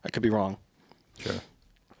 whatever. I could be wrong. Sure.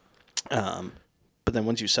 But then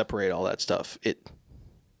once you separate all that stuff,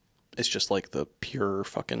 it's just like the pure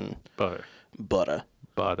fucking butter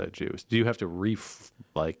juice. Do you have to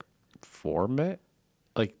form it?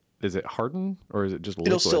 Like, is it harden or is it just liquid?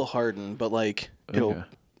 It'll still harden, but like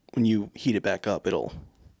when you heat it back up,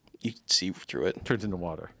 you see through it. Turns into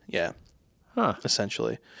water. Yeah. Huh.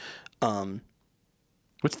 Essentially.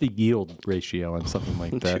 What's the yield ratio on something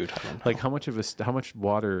like that? Dude, I don't know. Like how much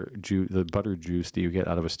water the butter juice do you get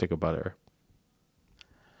out of a stick of butter?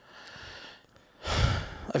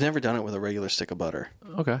 I've never done it with a regular stick of butter.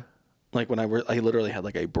 Okay. Like when I literally had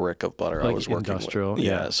like a brick of butter Like I was working industrial, with.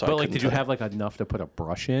 yeah. So but like, did you have like enough to put a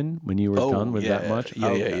brush in when you were done with that much?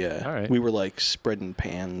 Yeah, yeah. All right. We were like spreading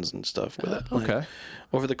pans and stuff with it. Like, okay.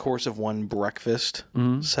 Over the course of one breakfast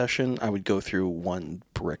session, I would go through one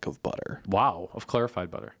brick of butter. Wow, of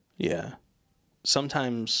clarified butter. Yeah.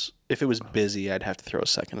 Sometimes, if it was busy, I'd have to throw a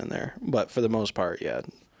second in there. But for the most part, yeah.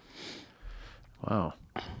 Wow.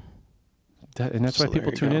 And that's why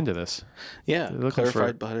people tune into this. Yeah,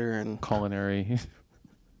 clarified butter and culinary.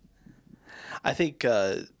 I think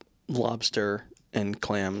lobster and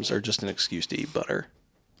clams are just an excuse to eat butter.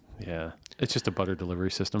 Yeah, it's just a butter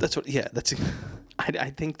delivery system. That's what. Yeah, that's. I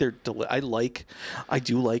think they're. I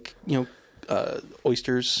do like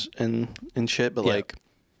oysters and shit, but like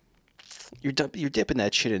you're dipping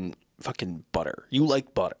that shit in fucking butter. You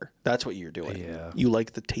like butter. That's what you're doing. Yeah. You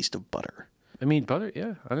like the taste of butter. I mean, butter,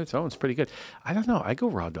 yeah, on its own, it's pretty good. I don't know. I go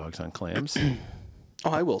raw dogs on clams.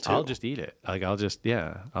 Oh, I will too. I'll just eat it. Like, I don't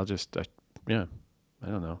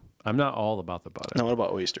know. I'm not all about the butter. Now, what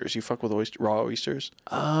about oysters? You fuck with raw oysters?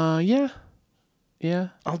 Yeah. Yeah.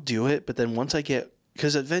 I'll do it, but then once I get,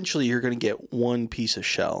 because eventually you're going to get one piece of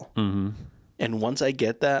shell. Mm-hmm. And once I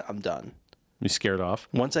get that, I'm done. You scared off?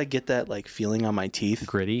 Once I get that, like, feeling on my teeth.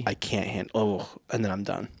 Gritty? I can't handle, and then I'm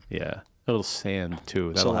done. Yeah. A little sand,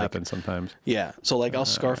 too. That'll happen sometimes. Yeah. So, like, I'll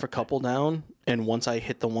scarf a couple down, and once I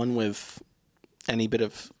hit the one with any bit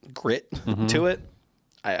of grit to it,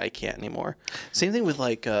 I can't anymore. Same thing with,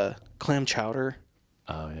 like, clam chowder.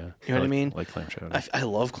 Oh, yeah. You know what I mean? Like clam chowder. I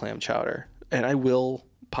love clam chowder, and I will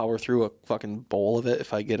power through a fucking bowl of it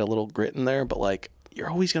if I get a little grit in there, but, like,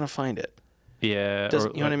 you're always going to find it. Yeah. You know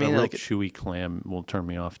what I mean? A real like chewy clam will turn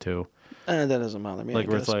me off, too. That doesn't bother me, like,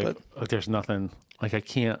 I guess, where it's like, there's nothing, like, I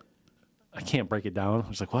can't break it down. I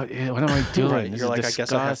was like, what am I doing? Right. This You're is like,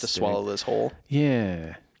 disgusting. I guess I have to swallow this whole.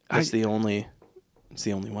 Yeah. It's the only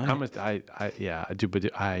way. I do,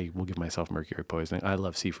 but I will give myself mercury poisoning. I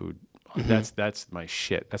love seafood. That's my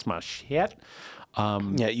shit. That's my shit.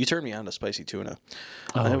 Yeah, you turned me on to spicy tuna.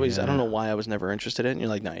 I don't know why I was never interested in it. You're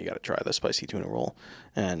like, no, you got to try the spicy tuna roll.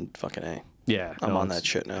 And fucking A. Yeah. I'm on that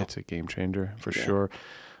shit now. It's a game changer for sure.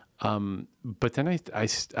 But then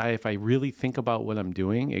if I really think about what I'm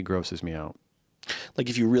doing, it grosses me out. Like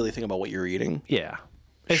if you really think about what you're eating? Yeah.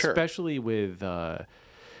 Sure. Especially with,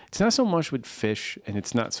 it's not so much with fish and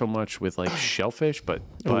it's not so much with like shellfish, but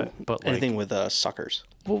like, anything with suckers.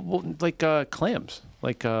 Well, like clams,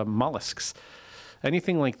 like mollusks.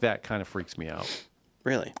 Anything like that kind of freaks me out.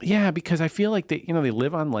 Really? Yeah, because I feel like they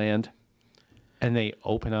live on land and they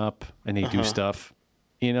open up and they do stuff.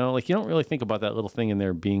 Like you don't really think about that little thing in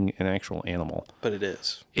there being an actual animal. But it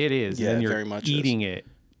is. It is. Yeah, and then you're very much eating it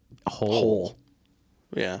whole.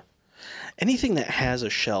 Yeah. Anything that has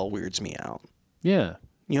a shell weirds me out. Yeah.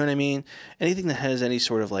 You know what I mean? Anything that has any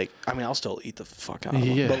sort of like, I mean, I'll still eat the fuck out of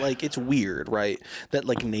them. But like, it's weird, right? That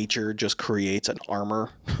like nature just creates an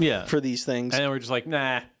armor for these things. And then we're just like,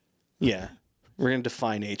 nah. Yeah. We're going to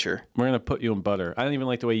defy nature. We're going to put you in butter. I don't even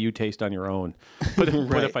like the way you taste on your own. But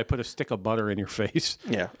if I put a stick of butter in your face.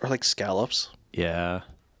 Yeah. Or like scallops. Yeah.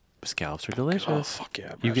 Scallops are delicious. Oh, fuck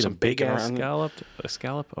yeah. You get some a big bacon ass around.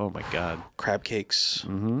 scallop? Oh my God. Crab cakes.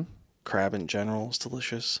 Mm-hmm. crab in general is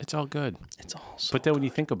delicious. It's all good. It's all so But then when you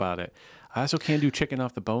think about it, I also can't do chicken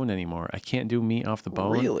off the bone anymore. I can't do meat off the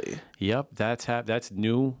bone. Really? Yep, that's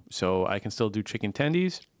new. So I can still do chicken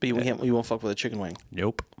tendies. But you won't fuck with a chicken wing.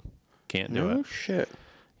 Nope, can't do it. Shit.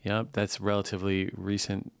 Yep, that's a relatively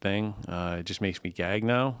recent thing. It just makes me gag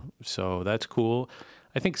now, so that's cool.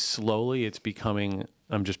 I think slowly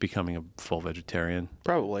I'm just becoming a full vegetarian.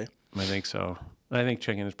 Probably. I think so. I think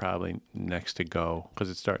chicken is probably next to go because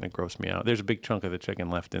it's starting to gross me out. There's a big chunk of the chicken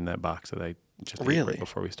left in that box that I just ate right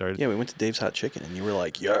before we started. Yeah, we went to Dave's Hot Chicken, and you were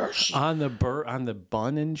like, yes. On the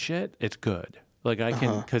bun and shit, it's good. Like I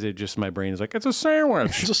can, because it just, my brain is like, it's a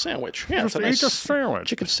sandwich. It's a sandwich. Yeah, it's a Eat nice a sandwich.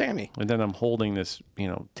 chicken Sammy. And then I'm holding this,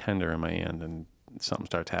 tender in my hand, and something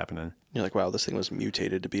starts happening. You're like, wow, this thing was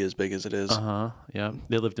mutated to be as big as it is. Yeah.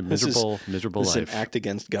 They lived a miserable This life. is an act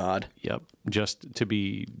against God. Yep. Just to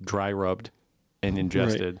be dry rubbed and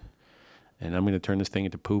ingested. Right. And I'm going to turn this thing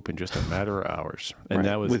into poop in just a matter of hours. And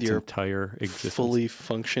that was its entire existence. Fully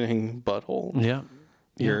functioning butthole. Yeah.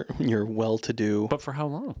 You're well-to-do. But for how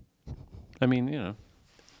long? I mean, I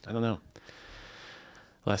don't know.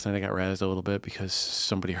 Last night I got razzed a little bit because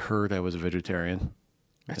somebody heard I was a vegetarian.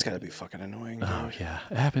 That's got to be fucking annoying. Oh, yeah.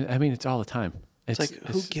 It happens. I mean, it's all the time. It's like,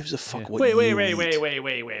 who gives a fuck what wait, you wait, eat?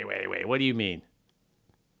 Wait. What do you mean?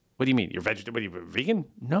 What do you mean? You're vegan?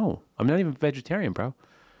 No, I'm not even vegetarian, bro.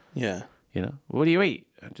 Yeah. What do you eat?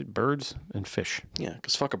 Birds and fish. Yeah,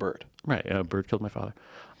 because fuck a bird. Right. A bird killed my father.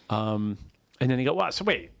 And then you go, what? So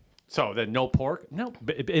wait. So then no pork? No.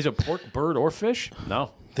 Is it pork, bird, or fish?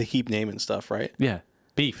 No. They keep naming stuff, right? Yeah.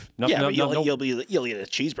 Beef. No, yeah, but you'll eat a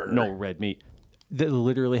cheeseburger. No red meat. That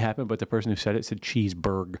literally happened, but the person who said it said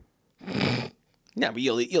cheeseburger. Yeah, but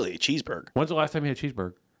you'll eat a cheeseburger. When's the last time you had a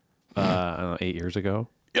cheeseburger? I don't know, 8 years ago.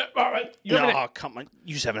 Yeah, all right. Come on.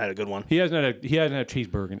 You just haven't had a good one. He hasn't had a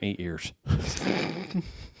cheeseburger in 8 years.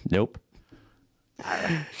 Nope.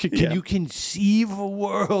 Can you conceive a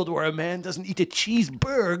world where a man doesn't eat a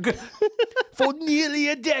cheeseburger for nearly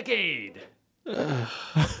a decade?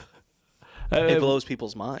 It blows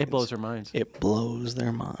people's minds. It blows their minds. It blows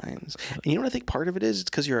their minds. And you know what I think part of it is? It's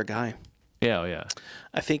because you're a guy. Yeah, yeah.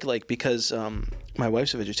 I think because my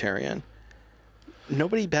wife's a vegetarian,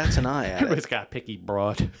 nobody bats an eye at it. Everybody's got a picky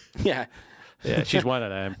broad. Yeah. Yeah, she's one of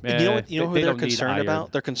them. You know who they're concerned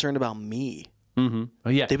about? They're concerned about me. Mm-hmm. Oh,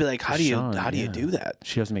 yeah. They'd be like, how do you do that?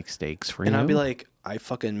 She doesn't make steaks for you. And I'd be like, I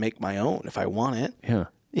fucking make my own if I want it. Yeah.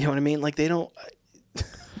 You know what I mean? Like they don't...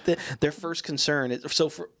 Their first concern is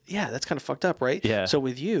that's kind of fucked up, right? Yeah. So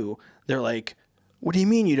with you, they're like, "What do you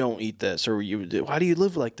mean you don't eat this, or how do you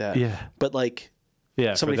live like that?" Yeah. But like,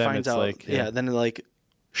 somebody finds out, then they're like,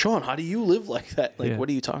 "Sean, how do you live like that? Like, what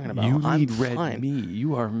are you talking about? You eat red meat.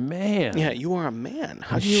 You are a man. Yeah, you are a man.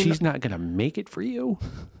 How do you? She's not gonna make it for you.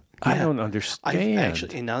 I don't understand.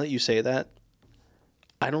 Actually, now that you say that,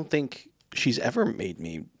 I don't think she's ever made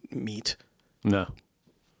me meat. No.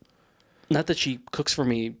 Not that she cooks for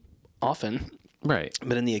me often. Right.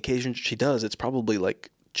 But in the occasions she does, it's probably like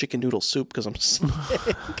chicken noodle soup because I'm sick.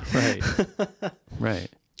 Right. Right.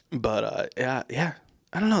 But yeah.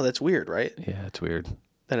 I don't know. That's weird, right? Yeah, it's weird.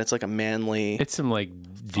 That it's like a manly... It's some like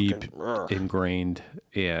deep ingrained...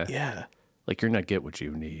 Yeah. Yeah. Like you're not get what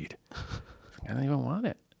you need. I don't even want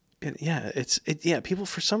it. People,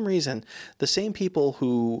 for some reason, the same people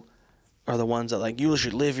who... are the ones that like, you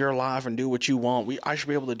should live your life and do what you want. I should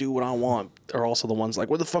be able to do what I want. Are also the ones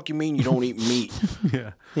like, what the fuck you mean you don't eat meat?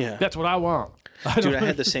 Yeah. Yeah. That's what I want. Dude, I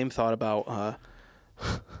had the same thought about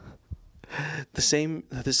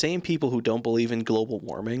the same people who don't believe in global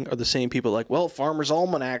warming are the same people like, well, Farmer's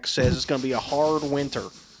Almanac says it's going to be a hard winter.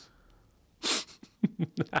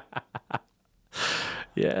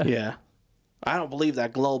 Yeah. Yeah. I don't believe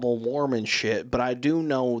that global warming shit, but I do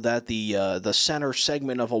know that the center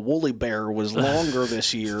segment of a woolly bear was longer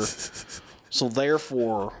this year, so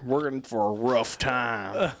therefore we're in for a rough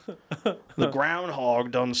time. The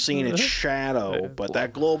groundhog done seen its shadow, but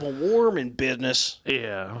that global warming business...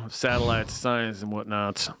 Yeah, satellite science and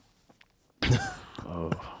whatnot.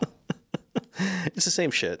 Oh. It's the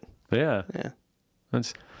same shit. Yeah. Yeah. I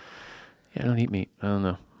don't eat meat. I don't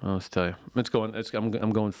know. I'll just tell you.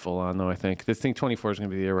 I'm going full on, though, I think. This thing 24 is going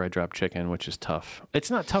to be the year where I drop chicken, which is tough. It's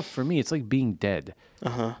not tough for me. It's like being dead.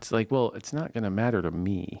 Uh-huh. It's like, well, it's not going to matter to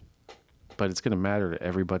me, but it's going to matter to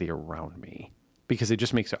everybody around me because it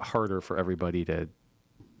just makes it harder for everybody to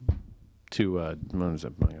what is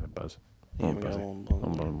it? I'm going to buzz. It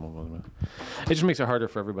just makes it harder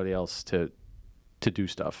for everybody else to do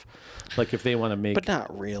stuff. Like if they want to make... But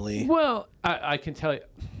not really. Well, I can tell you...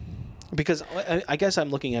 Because I guess I'm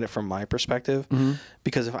looking at it from my perspective. Mm-hmm.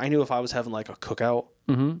 Because if I was having like a cookout,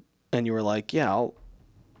 mm-hmm. and you were like, "Yeah, I'll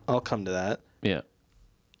I'll come to that. Yeah.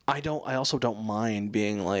 I also don't mind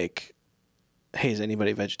being like, hey, is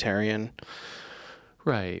anybody vegetarian?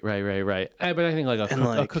 Right. But I think like a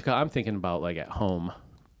cookout, I'm thinking about like at home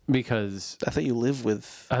because I thought you live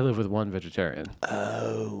with. I live with one vegetarian.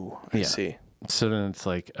 Oh, I see. So then it's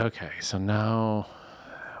like, okay, so now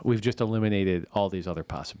we've just eliminated all these other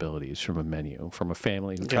possibilities from a menu, from a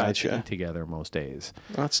family who tries to eat together most days.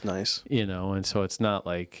 That's nice. And so it's not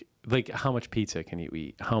like how much pizza can you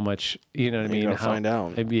eat? How much, you know what I mean? You're gonna find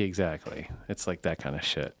out. Exactly. It's like that kind of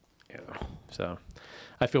shit, So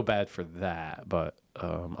I feel bad for that, but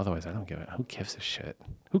otherwise I don't give it. Who gives a shit?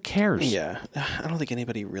 Who cares? Yeah, I don't think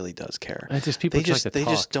anybody really does care. It's just people they like to they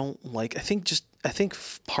talk. just don't like. I think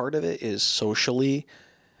part of it is socially.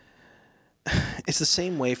 It's the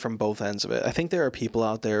same way from both ends of it. I think there are people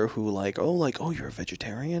out there who oh, you're a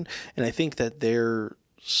vegetarian, and I think that their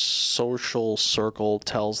social circle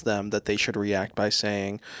tells them that they should react by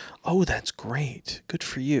saying, oh, that's great, good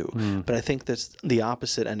for you. But I think that's the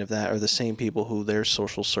opposite end of that are the same people who their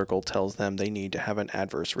social circle tells them they need to have an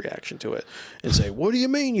adverse reaction to it and say, what do you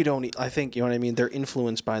mean you don't eat? I think, you know what I mean? They're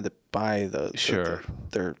influenced by their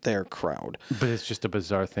crowd. But it's just a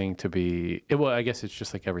bizarre thing to be. Well, I guess it's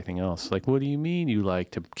just like everything else. Like, what do you mean you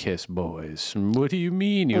like to kiss boys? What do you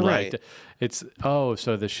mean you like to? It's so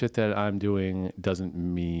the shit that I'm doing doesn't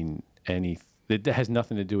mean anything. It has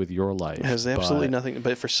nothing to do with your life. It has absolutely nothing.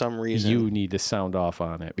 But for some reason, you need to sound off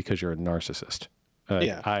on it because you're a narcissist.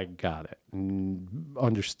 I got it.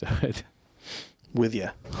 Understood. With you,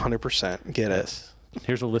 100%. Get it.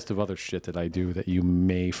 Here's a list of other shit that I do that you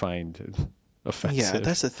may find offensive. Yeah,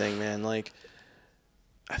 that's the thing, man. Like,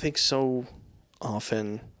 I think so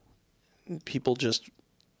often people just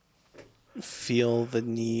feel the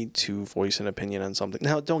need to voice an opinion on something.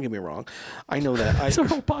 Now, don't get me wrong. I know that. It's our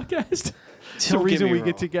whole podcast. It's the reason we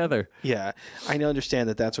get together. Yeah, I understand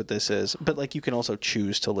that that's what this is. But, like, you can also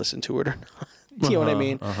choose to listen to it or not. You know what I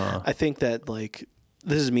mean? I think that, like,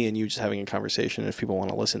 this is me and you just having a conversation. If people want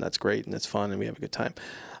to listen, that's great and it's fun and we have a good time.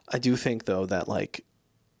 I do think, though, that, like,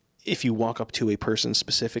 if you walk up to a person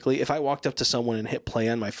specifically, if I walked up to someone and hit play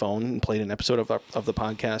on my phone and played an episode of the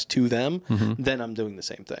podcast to them, then I'm doing the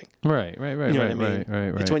same thing. Right. You know what I mean?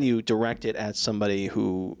 Right. It's when you direct it at somebody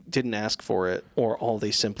who didn't ask for it, or all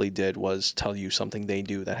they simply did was tell you something they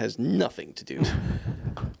do that has nothing to do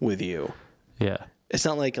with you. Yeah. It's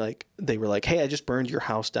not like they were like, hey, I just burned your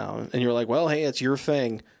house down. And you're like, well, hey, it's your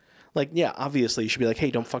thing. Like, yeah, obviously you should be like,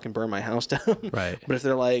 hey, don't fucking burn my house down. Right. But if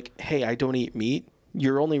they're like, hey, I don't eat meat,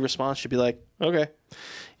 your only response should be like, okay.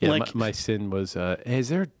 Yeah, like, my sin was, is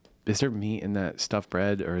there meat in that stuffed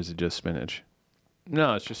bread or is it just spinach?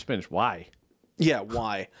 No, it's just spinach. Why? Yeah,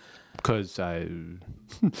 why? Because I...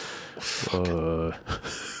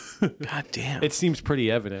 God damn. It seems pretty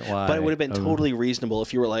evident why. But it would have been totally reasonable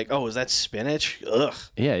if you were like, oh, is that spinach? Ugh.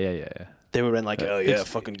 Yeah. They would have been like, oh, yeah,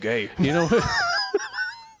 fucking gay. You know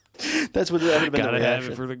That's what that would have been. Gotta the reaction.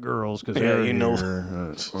 have it for the girls because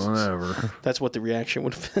whatever. That's what the reaction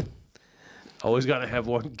would have been. Always gotta have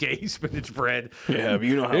one gay spinach bread. Yeah, but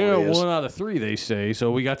you know how it is. 1 out of 3 they say.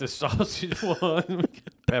 So we got the sausage one,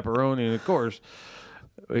 pepperoni, and of course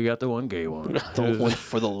we got the one gay one. The one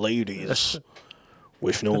for the ladies.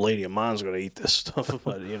 Wish no lady of mine's gonna eat this stuff,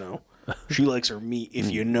 but you know, she likes her meat.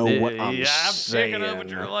 If you know what I'm saying. Picking up what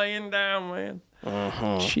you're laying down,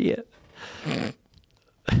 man. Shit.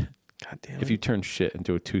 God damn it. If you turn shit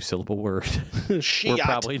into a 2-syllable word, we're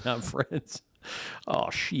probably not friends. Oh,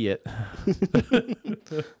 shit.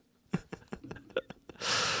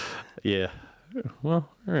 Yeah. Well,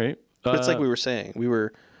 all right. But it's like we were saying.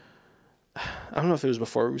 I don't know if it was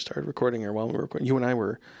before we started recording or while we were recording. You and I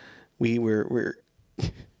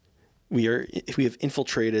we have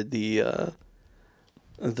infiltrated the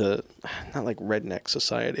not like redneck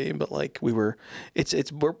society, but like we're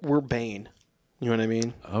Bane. You know what I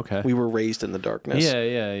mean? Okay. We were raised in the darkness.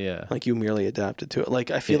 Yeah. Like you merely adapted to it. Like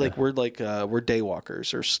I feel like we're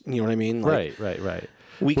daywalkers, or you know what I mean? Like, right.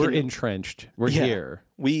 We're entrenched. We're here.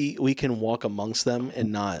 We can walk amongst them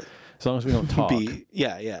and not. As long as we don't talk.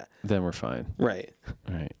 Yeah. Then we're fine. Right.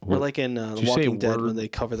 Right. We're like in The Walking Dead when they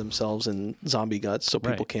cover themselves in zombie guts so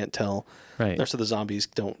people can't tell. Right. Or so the zombies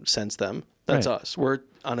don't sense them. That's us. We're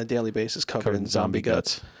on a daily basis covered in zombie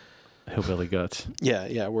guts. Hillbilly guts.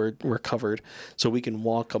 Yeah. We're covered, so we can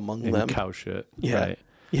walk among them. Cow shit. Yeah. Right.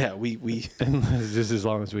 Yeah. We. And just as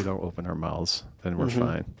long as we don't open our mouths, then we're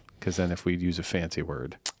fine. Because then if we use a fancy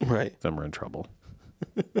word, right, then we're in trouble.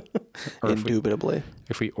 Indubitably.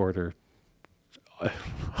 If we order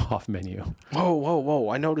off menu. Whoa!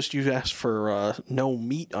 I noticed you asked for no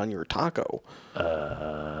meat on your taco.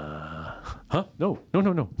 Huh? No.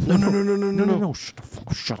 No.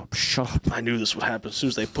 Shut up. I knew this would happen as soon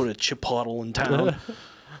as they put a Chipotle in town.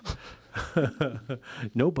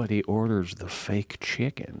 Nobody orders the fake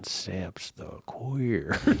chicken except the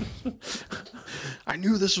queer. I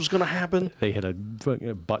knew this was going to happen. They hit a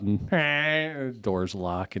fucking button, doors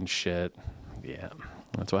lock and shit. Yeah,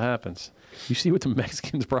 that's what happens. You see what the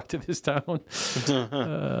Mexicans brought to this town?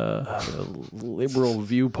 Liberal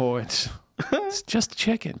viewpoints. It's just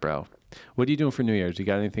chicken, bro. What are you doing for New Year's? You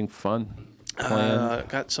got anything fun planned?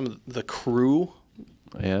 Got some of the crew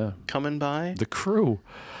coming by. The crew.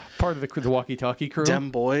 Part of the walkie-talkie crew?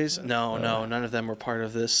 Dem boys? No, none of them were part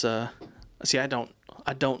of this. See, I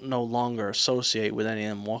don't no longer associate with any of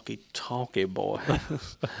them walkie-talkie boys.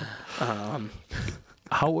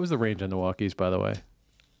 How was the range on the walkies, by the way?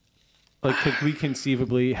 Like, could we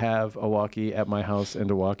conceivably have a walkie at my house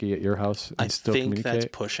and a walkie at your house and still communicate? I think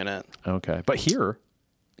that's pushing it. Okay. But here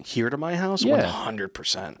to my house? Yeah.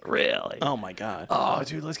 100%. Really? Oh, my God. Oh,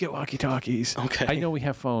 dude, let's get walkie-talkies. Okay. I know we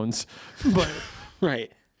have phones, but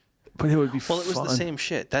right. But it would be fun. Well, it was the same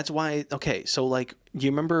shit. That's why, okay, so, like, do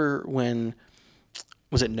you remember when,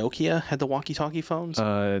 was it Nokia had the walkie-talkie phones?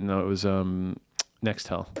 No, it was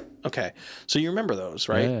Nextel. Okay. So you remember those,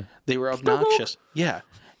 right? Yeah. They were obnoxious. Yeah.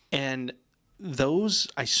 And those,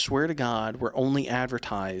 I swear to God, were only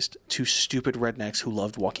advertised to stupid rednecks who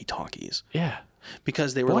loved walkie-talkies. Yeah.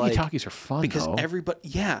 Because they were walkie-talkies are fun, because though. everybody,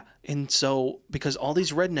 yeah. And so, because all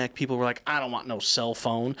these redneck people were like, I don't want no cell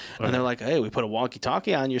phone. And they're like, hey, we put a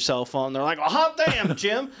walkie-talkie on your cell phone. They're like, oh, hot damn,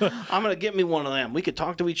 Jim. I'm going to get me one of them. We could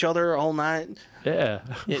talk to each other all night. Yeah.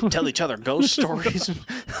 Tell each other ghost stories.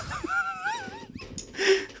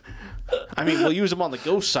 I mean, we'll use them on the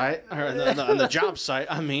ghost site, or on the job site,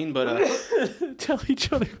 I mean, but... Tell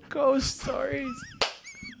each other ghost stories.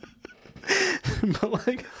 But,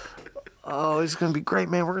 like... Oh, it's going to be great,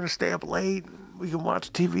 man. We're going to stay up late. We can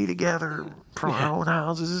watch TV together from our own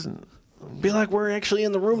houses and be like we're actually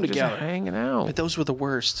in the room just together. hanging out. But those were the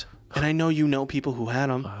worst. And I know you know people who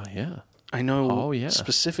had them. Yeah. I know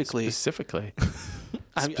Specifically. specifically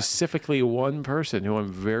one person who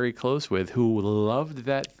I'm very close with who loved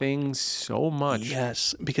that thing so much.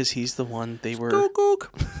 Yes, because he's the one they were...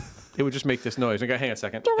 It would just make this noise. Okay, hang on a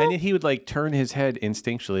second. And then he would like turn his head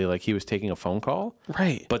instinctually like he was taking a phone call.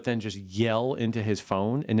 Right. But then just yell into his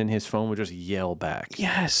phone, and then his phone would just yell back.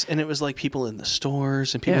 Yes, and it was like people in the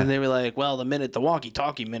stores and people, and they were like, well, the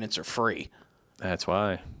walkie-talkie minutes are free. That's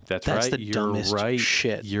why. That's right. The You're dumbest right.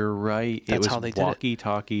 Shit. You're right. That's it was how they did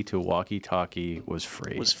walkie-talkie to walkie-talkie was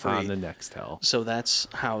free. On the Nextel. So that's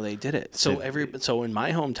how they did it. So in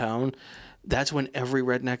my hometown, that's when every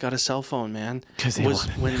redneck got a cell phone, man.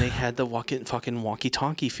 When they had the fucking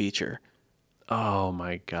walkie-talkie feature. Oh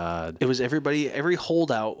my God. It was every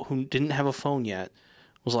holdout who didn't have a phone yet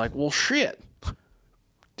was like, well, shit.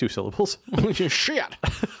 2 syllables. Shit.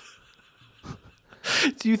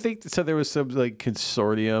 Do you think so? There was some like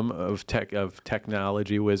consortium of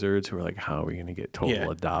technology wizards who were like, "How are we going to get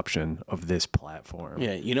total adoption of this platform?"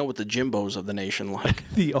 Yeah, you know what the Jimbos of the nation like?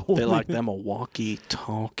 They like them a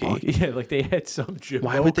walkie-talkie. Yeah, like they had some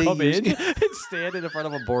Jimbo come in and stand in front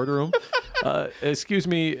of a boardroom. Excuse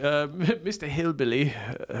me, Mr. Hillbilly,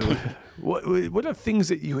 what are things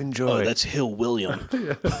that you enjoy? Oh, that's Hill William.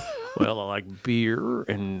 Well, I like beer,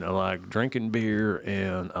 and I like drinking beer,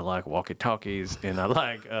 and I like walkie-talkies, and I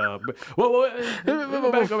like... Go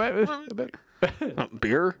back.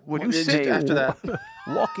 Beer? What do you say after that?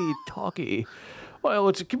 Walkie-talkie. Well,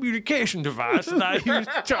 it's a communication device that I use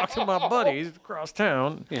to talk to my buddies across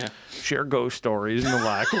town. Yeah. Share ghost stories and the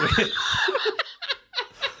like.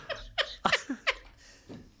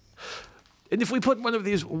 And if we put one of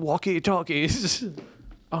these walkie-talkies...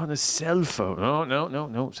 on a cell phone. Oh,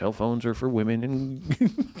 no. Cell phones are for women and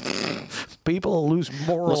people lose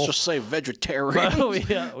moral. Let's just say vegetarian. Oh,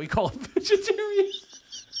 yeah. We call it vegetarian.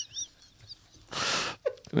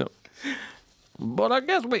 No. But I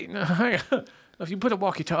guess, if you put a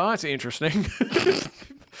walkie-talkie, that's interesting.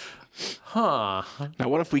 Huh. Now,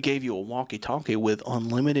 what if we gave you a walkie-talkie with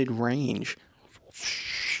unlimited range?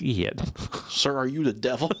 Shit. Sir, are you the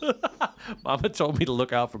devil? Mama told me to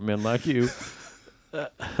look out for men like you.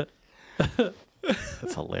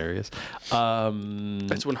 That's hilarious.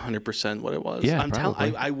 That's 100% what it was. Yeah,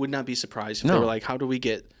 I would not be surprised if they were like, how do we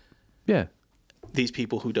get these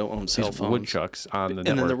people who don't own cell phones? Woodchucks on the network.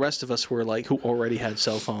 And then the rest of us were like, who already had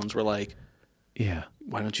cell phones, were like, yeah,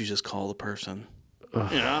 why don't you just call the person? I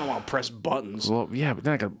don't want to press buttons. Well, yeah, but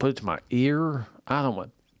then I got to put it to my ear. I don't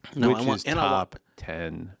want. No, I want top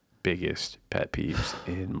 10 biggest pet peeves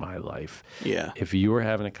in my life. Yeah. If you were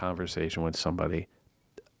having a conversation with somebody,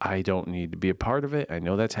 I don't need to be a part of it. I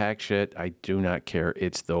know that's hack shit. I do not care.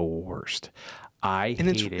 It's the worst. I hate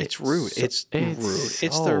it. It's rude. It's rude.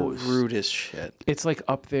 It's the rudest shit. It's like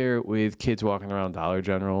up there with kids walking around Dollar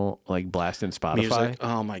General, like blasting Spotify. Music.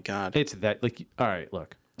 Oh my God. It's that, like, all right,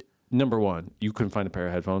 look. Number one, you couldn't find a pair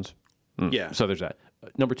of headphones. Yeah. So there's that.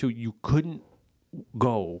 Number two, you couldn't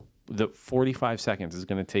go. The 45 seconds is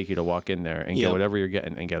going to take you to walk in there and get whatever you're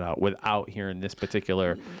getting and get out without hearing this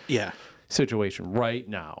particular situation right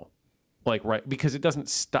now. Like, right, because it doesn't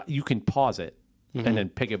stop. You can pause it and then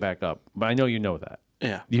pick it back up. But I know you know that.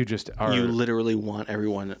 Yeah. You just are. You literally want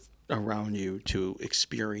everyone around you to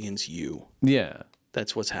experience you. Yeah.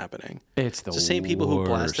 That's what's happening. It's the same people who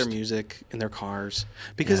blast their music in their cars,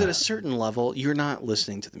 because at a certain level, you're not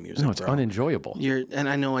listening to the music. No, it's unenjoyable. And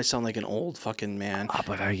I know I sound like an old fucking man.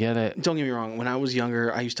 But I get it. Don't get me wrong. When I was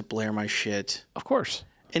younger, I used to blare my shit. Of course.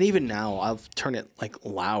 And even now, I'll turn it like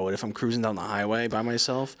loud if I'm cruising down the highway by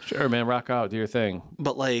myself. Sure, man, rock out, do your thing.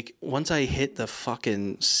 But like once I hit the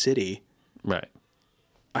fucking city, right,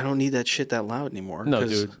 I don't need that shit that loud anymore. No,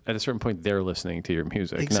 dude. At a certain point, they're listening to your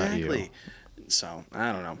music, not you. So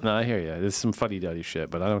I don't know. No, I hear you. This is some fuddy-duddy shit,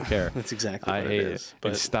 but I don't care. That's exactly what it is.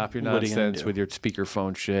 But stop your nonsense with your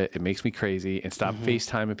speakerphone shit. It makes me crazy. And stop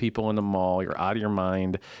FaceTiming people in the mall. You're out of your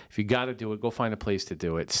mind. If you got to do it, go find a place to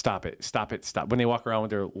do it. Stop it. Stop it. Stop. When they walk around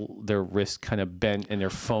with their wrist kind of bent and their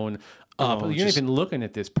phone up, you're not even looking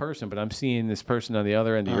at this person, but I'm seeing this person on the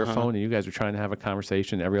other end of your phone, and you guys are trying to have a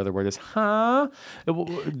conversation. Every other word is, huh?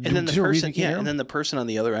 And then the person, and then the person on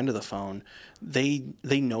the other end of the phone, they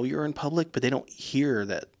know you're in public, but they don't hear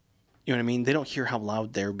that. You know what I mean? They don't hear how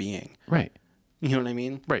loud they're being. Right. You know what I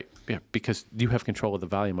mean? Right. Yeah, because you have control of the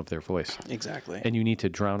volume of their voice. Exactly. And you need to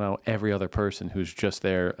drown out every other person who's just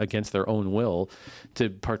there against their own will to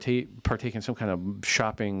partake in some kind of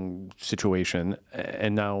shopping situation.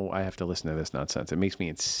 And now I have to listen to this nonsense. It makes me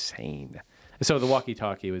insane. So the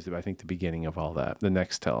walkie-talkie was, I think, the beginning of all that. The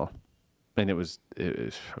Nextel. And it was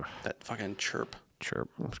that fucking chirp.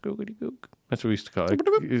 Skoogity gook. That's what we used to call it.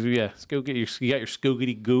 Yeah. You got your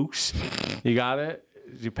skoogity gooks. You got it?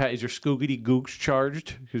 Is your skoogity gooks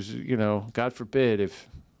charged? Because, you know, God forbid if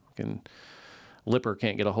fucking Lipper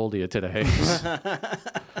can't get a hold of you today.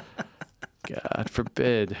 God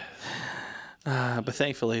forbid. But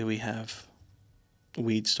thankfully we have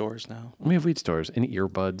weed stores now. We have weed stores and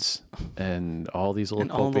earbuds and all these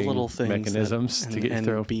little all the little things mechanisms to get you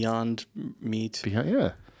through. Beyond meat.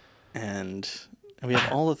 Yeah. And we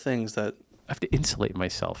have all the things that I have to insulate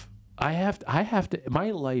myself. I have to. My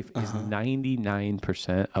life is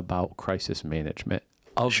 99% about crisis management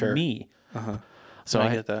of me. So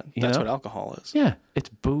I get that. That's what alcohol is. Yeah, it's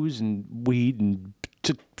booze and weed and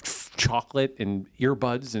chocolate and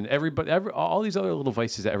earbuds and all these other little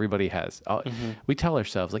vices that everybody has. We tell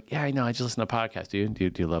ourselves like, yeah, I know. I just listen to podcasts. Do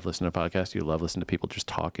you love listening to podcasts? Do you love listening to people just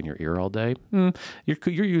talk in your ear all day?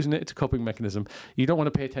 You're using it. It's a coping mechanism. You don't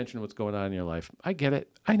want to pay attention to what's going on in your life. I get it.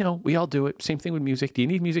 I know. We all do it. Same thing with music. Do you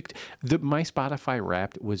need music? My Spotify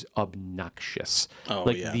Wrapped was obnoxious.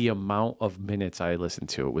 The amount of minutes I listened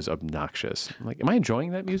to it was obnoxious. I'm like, am I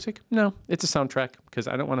enjoying that music? No, it's a soundtrack because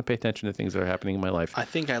I don't want to pay attention to things that are happening in my life. I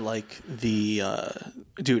think I like the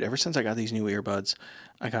dude. Ever since I got these new earbuds,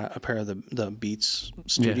 I got a pair of the Beats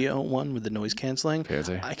Studio one with the noise canceling.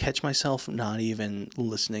 I catch myself not even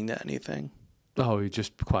listening to anything. Oh, you're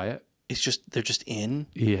just quiet? It's just they're just in,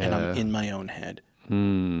 and I'm in my own head,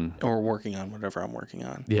 or working on whatever I'm working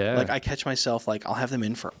on. Yeah, like I catch myself like I'll have them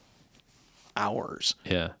in for hours.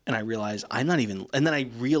 Yeah, and I realize I'm not even, and then I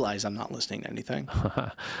realize I'm not listening to anything,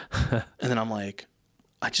 and then I'm like,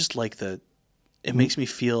 I just like it makes me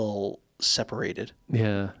feel separated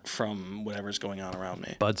from whatever's going on around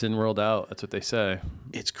me. Buds in, world out. That's what they say.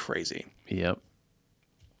 It's crazy. Yep.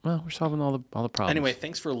 Well, we're solving all the problems. Anyway,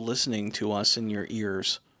 thanks for listening to us in your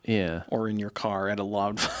ears. Yeah. Or in your car at a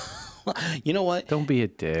loud... You know what? Don't be a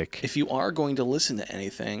dick. If you are going to listen to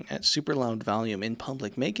anything at super loud volume in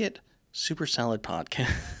public, make it Super Salad Podcast.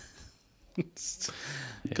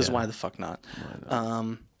 Because why the fuck not?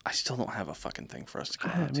 I still don't have a fucking thing for us to go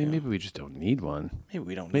on. Maybe we just don't need one. Maybe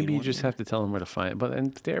we don't need Maybe one. you just have to tell them where to find it.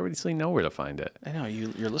 But they obviously know where to find it. I know.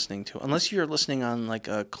 You're listening to it. Unless you're listening on like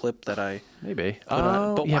a clip that I... Maybe.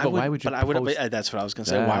 But why would you post... That's what I was going to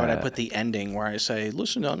say. Why would I put the ending where I say,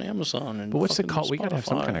 listen on Amazon and... But what's the call? Spotify. We got to have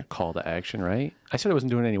some kind of call to action, right? I said I wasn't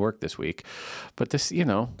doing any work this week. But this, we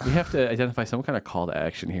have to identify some kind of call to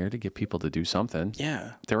action here to get people to do something.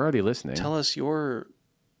 Yeah. They're already listening. Tell us your...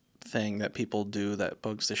 thing that people do that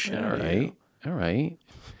bugs the shit out of you. All right.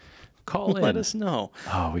 Call in. Let us know.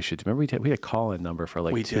 Oh, we should. Remember we had a call-in number for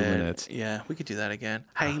like 2 minutes. Yeah, we could do that again.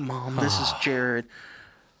 Hey, Mom, this is Jared.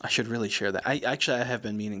 I should really share that. I have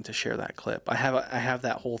been meaning to share that clip. I have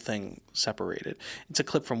that whole thing separated. It's a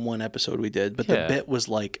clip from one episode we did, but the bit was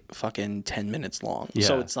like fucking 10 minutes long. Yeah.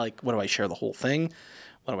 So it's like, what do I share the whole thing?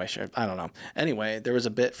 What do I share? I don't know. Anyway, there was a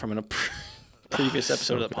bit from a previous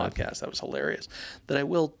episode of the podcast that was hilarious that I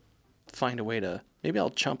will find a way to, maybe I'll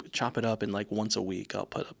chop it up in like once a week. I'll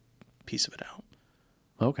put a piece of it out.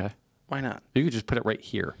 Okay. Why not? You could just put it right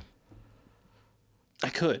here. I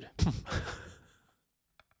could.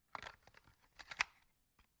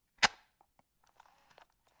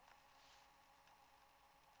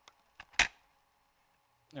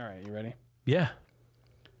 All right, you ready? Yeah.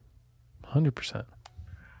 100%. Hey,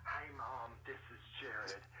 Mom, this is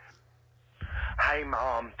Jared. Hey,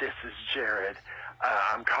 Mom, this is Jared.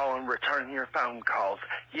 I'm calling, returning your phone calls.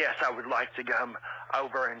 Yes, I would like to come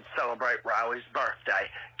over and celebrate Riley's birthday.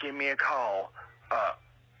 Give me a call.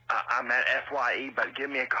 I'm at FYE, but give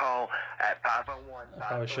me a call at 501. I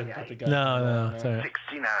probably shouldn't put the guy. No, it's all right.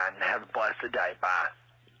 69. Have a blessed day. Bye.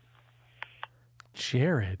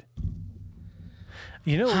 Jared.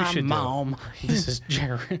 You know what we should Mom. This is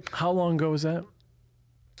Jared. do? How long ago was that?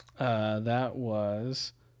 That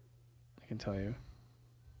was, I can tell you.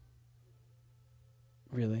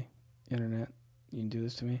 Really? Internet? You can do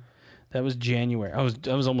this to me? That was January.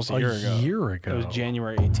 That was almost a year ago. A year ago. That was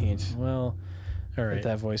January 18th. Well, all right. With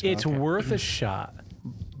that voice. It's worth a shot.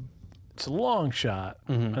 It's a long shot.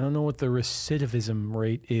 Mm-hmm. I don't know what the recidivism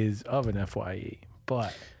rate is of an FYE,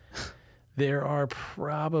 but there are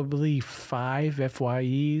probably 5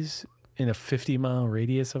 FYEs in a 50-mile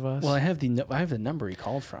radius of us. Well, I have the number he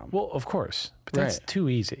called from. Well, of course, but that's Right. too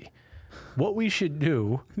easy. What we should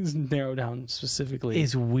do Just narrow down specifically.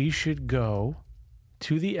 is we should go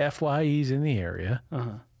to the FYEs in the area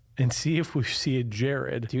and see if we see a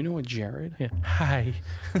Jared. Do you know a Jared? Yeah. Hi.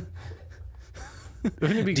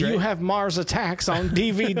 Wouldn't it be Do great? you have Mars Attacks on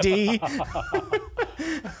DVD?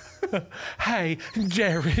 Hey,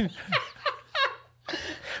 Jared.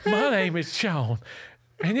 My name is Shawn,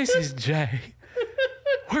 and this is Jay.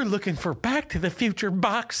 We're looking for Back to the Future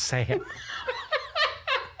box set.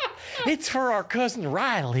 It's for our cousin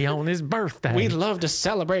Riley on his birthday. We'd love to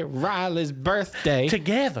celebrate Riley's birthday.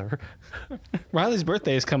 Together. Riley's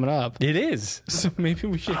birthday is coming up. It is. So maybe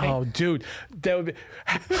we should Oh, dude, that would be.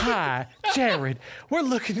 Hi, Jared. We're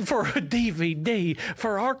looking for a DVD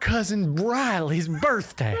for our cousin Riley's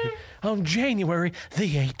birthday on January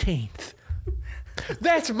the 18th.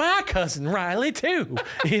 That's my cousin Riley too,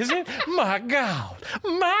 isn't it? My God,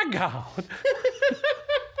 my God.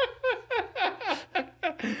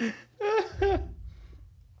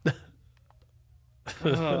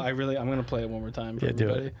 I'm going to play it one more time for Yeah, do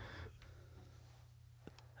everybody.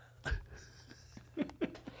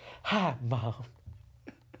 Hi, Mom.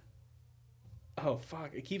 Oh,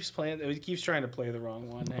 fuck. It keeps playing. It keeps trying to play the wrong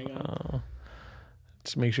one. Hang on.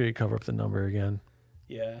 Just make sure you cover up the number again.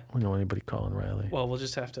 Yeah. We don't want anybody calling Riley. Well, we'll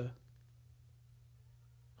just have to.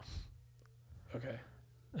 Okay.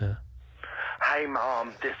 Yeah. Hey,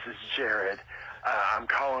 Mom, this is Jared. I'm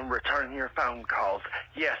calling, returning your phone calls.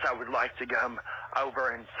 Yes, I would like to come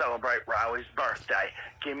over and celebrate Riley's birthday.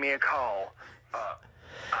 Give me a call.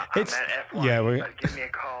 I'm It's- at FYE, yeah, but give me a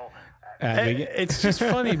call It's just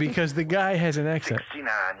funny because the guy has an at accent. 69.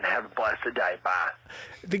 Have a blessed day. Bye.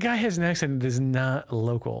 The guy has an accent that is not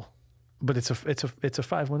local, but it's a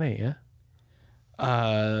 518,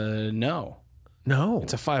 yeah. No. No.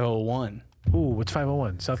 It's a 501. Ooh, what's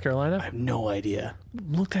 501? South Carolina? I have no idea.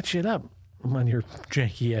 Look that shit up on your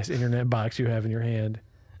janky ass internet box you have in your hand.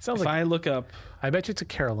 Sounds If like I look up, I bet you it's a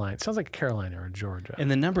Carolina. It sounds like a Carolina or a Georgia. and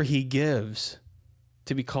the number he gives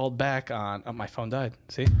to be called back on. Oh, my phone died.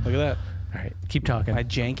 See? Look at that. All right, keep talking. My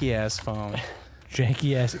janky ass phone.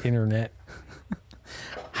 Janky ass internet.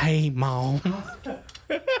 Hey, Mom.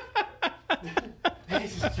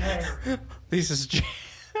 This is Jared.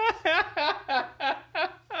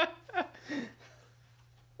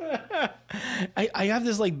 I have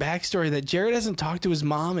this like backstory that Jared hasn't talked to his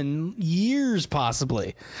mom in years,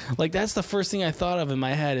 possibly. Like that's the first thing I thought of in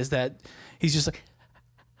my head is that he's just like,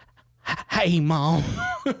 "Hey, Mom,"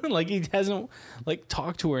 like he hasn't like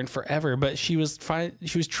talked to her in forever. But she was trying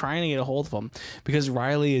to get a hold of him because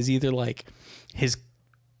Riley is either like his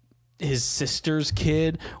sister's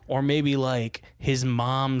kid or maybe like his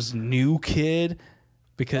mom's new kid.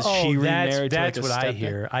 Because she remarried that's to like a what I stepdad.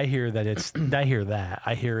 hear. I hear that it's. I hear that.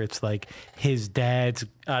 I hear it's like his dad's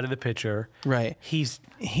out of the picture. Right. He's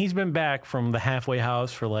been back from the halfway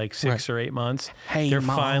house for like 6 or 8 months. Hey, they're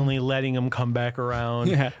Mom. finally letting him come back around.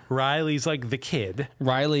 Yeah. Riley's like the kid,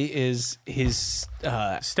 Riley is his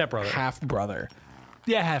stepbrother. half brother.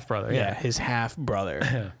 Yeah, half brother. Yeah, his half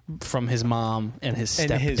brother from his mom and his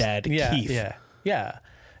stepdad, Keith. Yeah.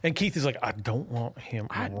 And Keith is like, I don't want him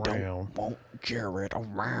around. Don't want Jared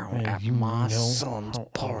around Yeah, at you my know son's how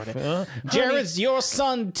party. Jared's your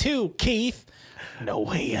son too, Keith. No,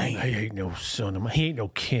 he ain't. He ain't no son of mine. He ain't no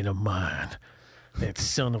kin of mine. That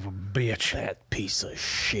son of a bitch. That piece of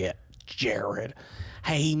shit, Jared.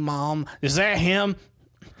 Hey, Mom, is that him?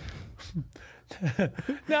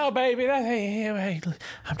 No, baby, that ain't him. Hey,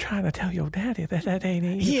 I'm trying to tell your daddy that ain't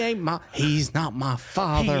him. He's not my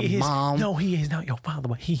father, Mom. No, he is not your father,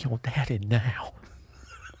 but he's your daddy now.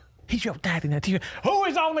 He's your daddy now. Who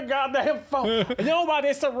is on the goddamn phone? Nobody,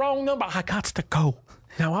 it's the wrong number. I got to go.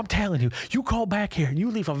 Now, I'm telling you, you call back here and you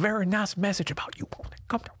leave a very nice message about you want to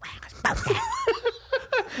come to Riley's birthday.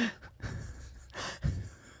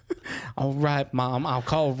 All right, Mom, I'll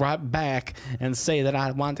call right back and say that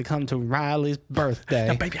I want to come to Riley's birthday.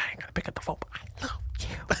 Now, baby, I ain't going to pick up the phone, but I love you.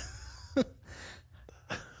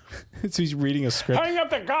 So he's reading a script. Hang up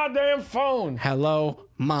the goddamn phone. Hello,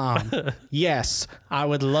 Mom. Yes, I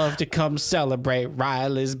would love to come celebrate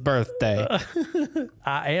Riley's birthday.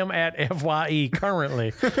 I am at FYE currently.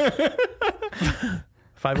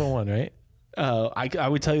 501, right? I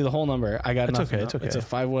would tell you the whole number. I got nothing. Okay, it's okay. It's a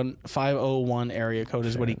 501 area code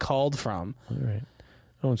is what he called from. All right.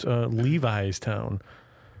 Oh, it's Levi's town.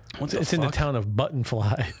 It's in the town of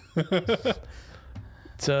Buttonfly.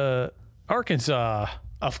 It's Arkansas.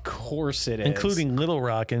 Of course it is. Including Little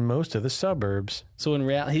Rock and most of the suburbs. So in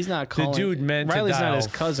reality, he's not calling. The dude meant Riley's to dial not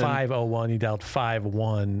his cousin. 501. He dialed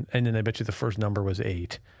 51, and then I bet you the first number was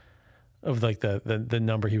 8 of like the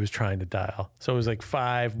number he was trying to dial. So it was like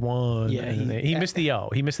 51. Yeah, and he missed the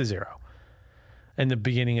O. He missed the 0. And the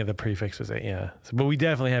beginning of the prefix was 8. Yeah. So, but we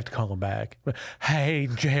definitely have to call him back. Hey,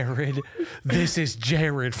 Jared, this is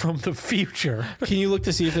Jared from the future. Can you look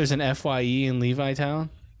to see if there's an FYE in Levi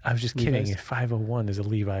Town? I was just kidding. 501 is a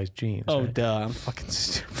Levi's jeans. Oh, right? duh. I'm fucking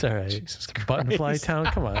stupid. It's all right. Jesus Buttonfly Christ. Town?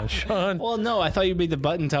 Come on, Shawn. Well, no, I thought you made the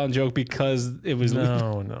Button Town joke because it was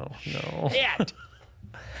No. Shit.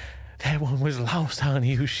 That one was lost on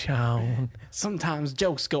you, Shawn. Sometimes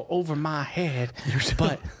jokes go over my head,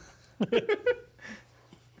 but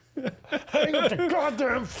Hang up the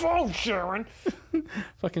goddamn phone, Sharon.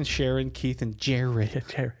 fucking Sharon, Keith, and Jared.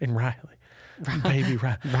 And Riley. Baby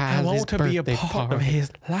Riley. I want to be a part of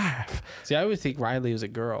his life. See, I would think Riley was a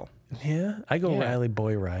girl. Yeah, I go Yeah. Riley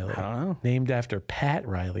Boy Riley. I don't know. Named after Pat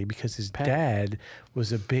Riley because his dad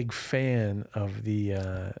was a big fan of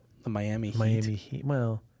the Miami Heat.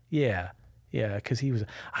 Well, yeah, because he was.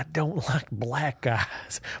 I don't like black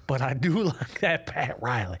guys, but I do like that Pat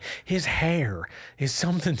Riley. His hair is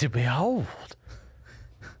something to behold.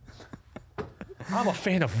 I'm a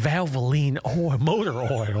fan of Valvoline oil, motor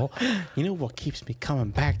oil. You know what keeps me coming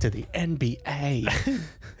back to the NBA?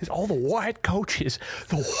 It's all the white coaches.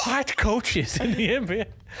 The white coaches in the NBA.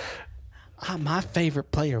 My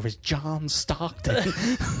favorite player is John Stockton.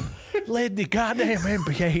 Led the goddamn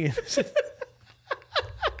NBA.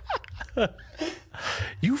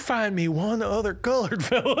 You find me one other colored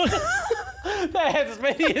fella that has as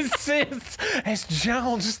many assists as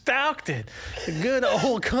John Stockton. A good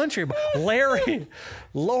old country boy.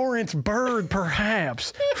 Lawrence Bird,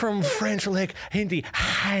 perhaps, from French Lick,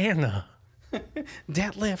 Indiana.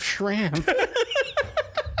 Detlef Schrempf.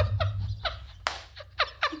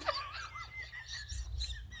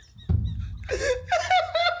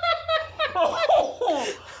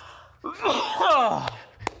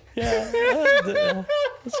 Yeah,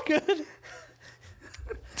 that's good.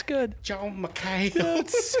 It's good. John McHale.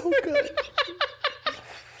 That's so good.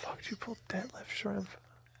 Fuck, you pulled that left shrimp.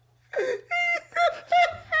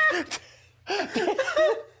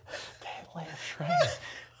 That left shrimp.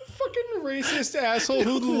 Fucking racist asshole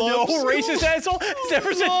who loves... No racist asshole has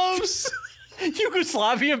ever said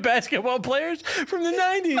Yugoslavian basketball players from the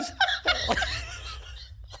 90s.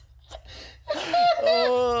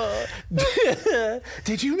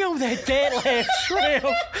 Did you know that left shrimp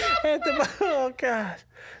at the... Oh, God.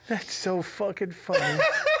 That's so fucking funny.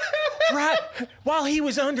 Right, while he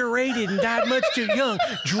was underrated and died much too young,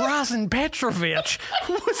 Drazen Petrovic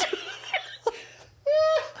was...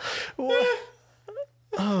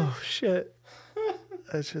 Oh, shit.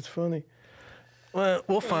 That's just funny. Well,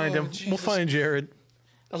 we'll find him. Jesus. We'll find Jared.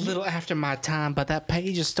 A little after my time, but that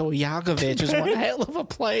Peja Stojakovic is one hell of a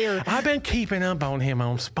player. I've been keeping up on him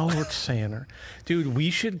on Sports Center. Dude,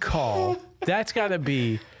 we should call. That's got to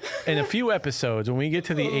be in a few episodes when we get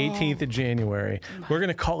to the 18th of January. We're going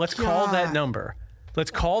to call. Let's call that number.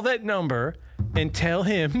 Let's call that number and tell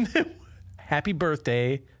him happy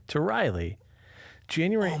birthday to Riley.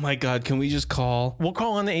 January. Oh my God! Can we just call? We'll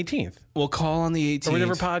call on the 18th. We'll call on the 18th. Or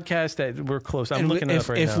whatever podcast that we're close. I'm looking it up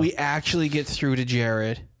right now. If we actually get through to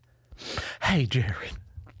Jared, hey, Jared,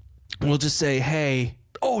 we'll just say, hey.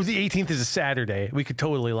 Oh, the 18th is a Saturday. We could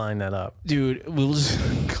totally line that up. Dude, we'll just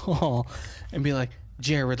call and be like,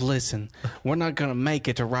 Jared, listen, we're not going to make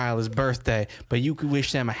it to Riley's birthday, but you could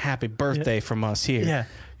wish them a happy birthday from us here. Yeah.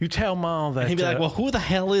 You tell Mom that. And he'd be like, well, who the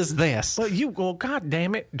hell is this? Well, God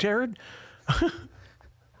damn it, Jared.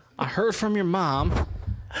 I heard from your mom,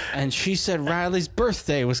 and she said Riley's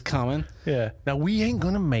birthday was coming. Yeah. Now, we ain't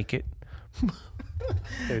going to make it.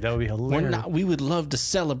 Dude, that would be hilarious. We would love to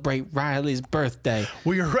celebrate Riley's birthday.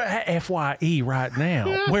 We are at FYE right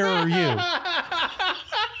now. Where are you?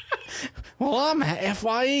 Well, I'm at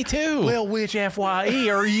FYE too. Well, which FYE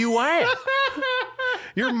are you at?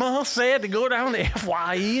 Your mom said to go down to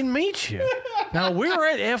FYE and meet you. Now, we're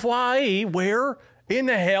at FYE. Where in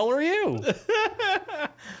the hell are you?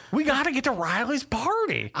 We got to get to Riley's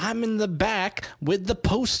party. I'm in the back with the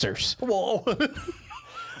posters. Whoa.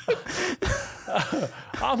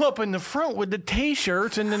 I'm up in the front with the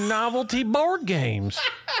T-shirts and the novelty board games.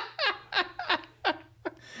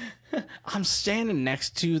 I'm standing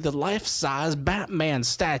next to the life-size Batman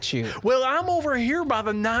statue. Well, I'm over here by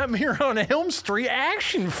the Nightmare on Elm Street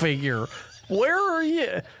action figure. Where are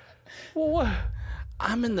you? Well, what?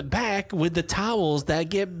 I'm in the back with the towels that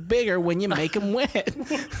get bigger when you make them wet.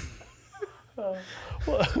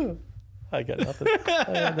 I got nothing.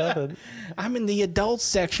 I'm in the adult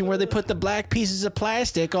section where they put the black pieces of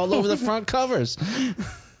plastic all over the front covers.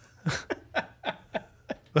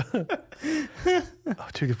 Oh,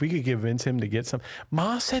 dude, if we could convince him to get some.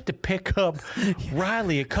 Ma said to pick up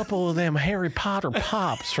Riley a couple of them Harry Potter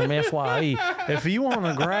pops from FYE. If you want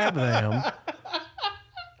to grab them,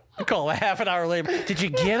 you call a half an hour later. Did you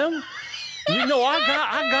get them? You know,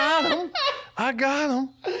 I got them.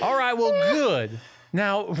 All right, well, good.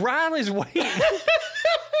 Now, Riley's waiting.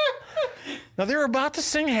 Now, they're about to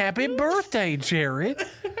sing Happy Birthday, Jared.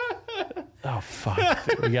 Oh, fuck.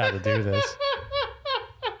 We got to do this.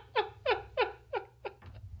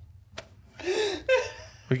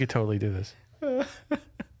 We could totally do this.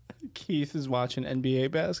 Keith is watching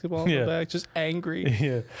NBA basketball in the back, just angry.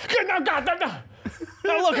 Yeah. No.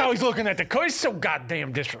 Now look how he's looking at the coach. He's so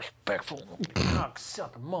goddamn disrespectful.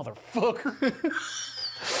 Cocksucker motherfucker.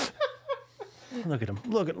 Look at him.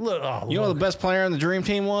 Look. Oh, you know what the best player on the dream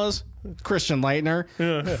team was? Christian Leitner.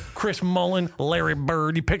 Yeah. Chris Mullen, Larry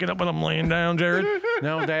Bird. You picking up when I'm laying down, Jared?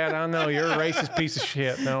 No, Dad, I know. You're a racist piece of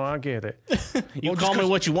shit. No, I get it. You call me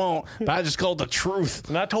what you want, but I just called the truth.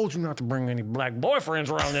 And I told you not to bring any black boyfriends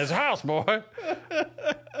around this house, boy.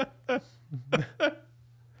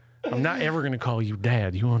 I'm not ever going to call you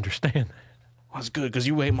Dad. You understand that? That's good, because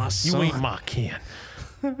you ain't my son. You ain't my kin.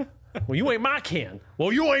 Well, you ain't my kin.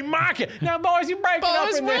 Well, you ain't my kin. Now, boys, you break it up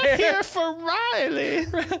in there. Boys, we're here for Riley.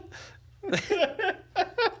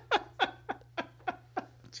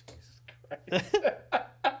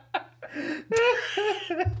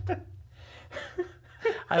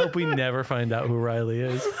 I hope we never find out who Riley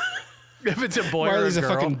is. If it's a boy Riley's or a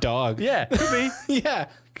girl. fucking dog. Yeah, could be. Yeah.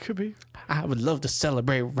 Could be. I would love to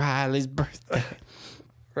celebrate Riley's birthday.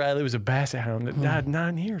 Riley was a basset hound that died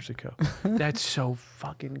 9 years ago. That's so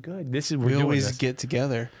fucking good. We always get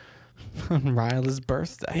together on Riley's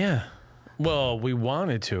birthday. Yeah. Well, we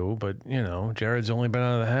wanted to, but, you know, Jared's only been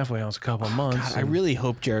out of the halfway house a couple months. God, I really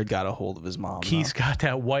hope Jared got a hold of his mom. Keith's got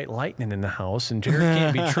that white lightning in the house, and Jared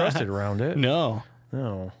can't be trusted around it. No.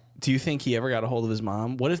 Do you think he ever got a hold of his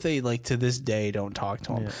mom? What if they, like, to this day don't talk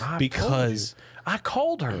to him? Yeah, because I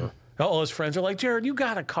called her. All his friends are like, Jared, you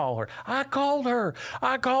got to call her. I called her,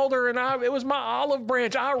 and it was my olive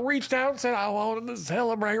branch. I reached out and said I wanted to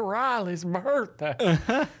celebrate Riley's birthday.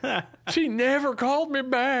 She never called me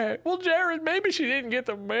back. Well, Jared, maybe she didn't get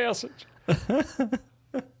the message.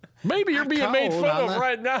 Maybe you're being made fun of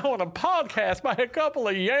right now on a podcast by a couple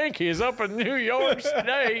of Yankees up in New York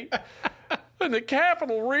State in the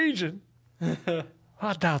capital region.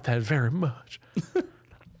 I doubt that very much.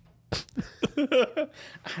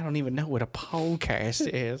 I don't even know what a podcast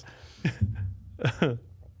is.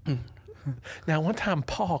 Now, one time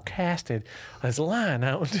Paul casted his line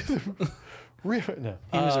out into the river. No.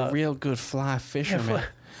 He was a real good fly fisherman.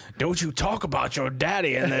 Don't you talk about your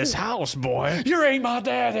daddy in this house, boy. You ain't my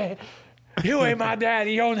daddy. You ain't my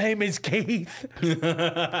daddy. Your name is Keith.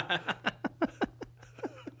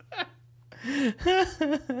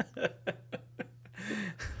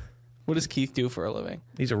 What does Keith do for a living?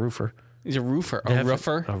 He's a roofer. He's a roofer. A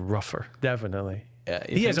roofer? A roofer, definitely.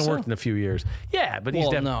 He hasn't worked in a few years. Yeah, but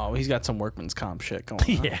he's no, he's got some workman's comp shit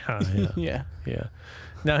going on. Yeah. Yeah.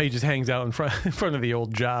 Now he just hangs out in front of the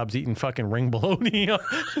old jobs eating fucking ring bologna in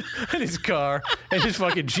his car and his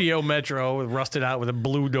fucking Geo Metro rusted out with a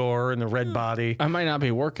blue door and a red body. I might not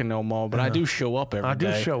be working no more, but I do show up every day.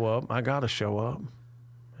 I do show up. I gotta show up.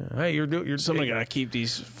 Hey, you're somebody gotta keep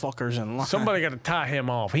these fuckers in line. Somebody gotta tie him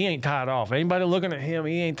off. He ain't tied off. Anybody looking at him,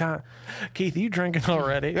 he ain't tied. Keith, you drinking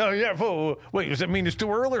already? Oh yeah. Wait, does that mean it's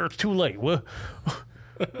too early or it's too late? What?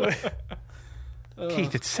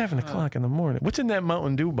 Keith, it's 7 o'clock in the morning. What's in that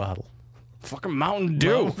Mountain Dew bottle? Fucking Mountain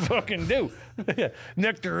Dew. Fucking Dew.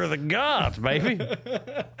 Nectar of the gods, baby.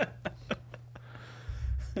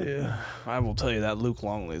 Yeah. I will tell you that Luke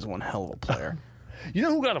Longley is one hell of a player. You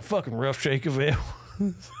know who got a fucking rough shake of it?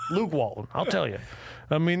 Luke Walton. I'll tell you.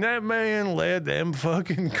 I mean, that man led them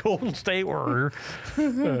fucking Golden State Warriors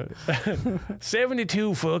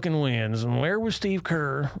 72 fucking wins. And where was Steve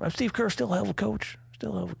Kerr? Steve Kerr still a hell of a coach.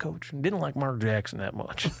 Still a hell of a coach. Didn't like Mark Jackson that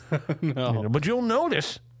much. No. You know, but you'll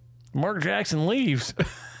notice Mark Jackson leaves.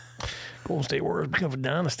 Golden State Warriors become a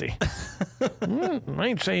dynasty. I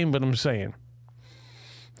ain't saying, but I'm saying.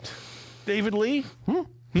 David Lee? I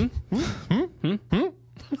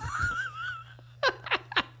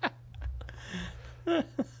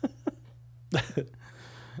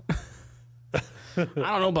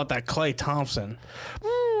don't know about that Klay Thompson.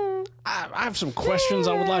 I have some questions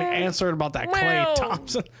I would like answered about that Klay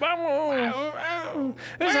Thompson.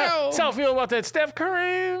 That's how I feel about that Steph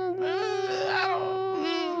Curry.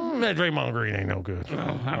 That Draymond Green ain't no good. I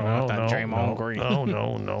don't know that Draymond Green.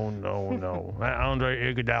 No. That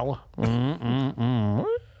Andre Iguodala.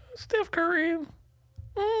 Steph Curry.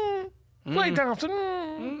 Klay Thompson.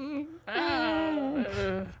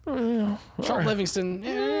 Sean Livingston.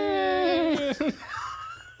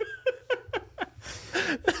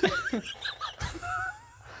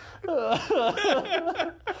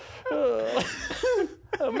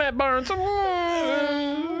 Matt Barnes. I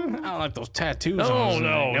don't like those tattoos. No,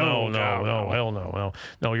 hell no.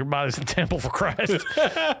 No, your body's a temple for Christ.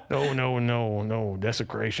 No,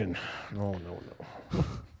 desecration. No.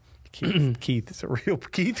 Keith is a real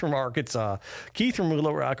Keith from Arkansas. Keith from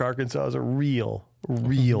Little Rock, Arkansas is a real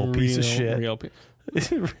piece of shit.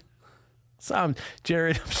 So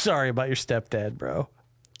Jared, I'm sorry about your stepdad, bro.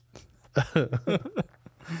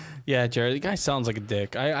 Yeah, Jared, the guy sounds like a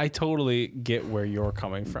dick. I totally get where you're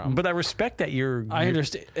coming from. But I respect that I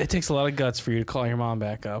understand. It takes a lot of guts for you to call your mom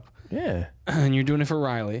back up. Yeah. And you're doing it for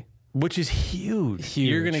Riley. Which is huge.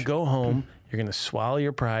 You're going to go home. You're going to swallow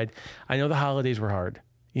your pride. I know the holidays were hard,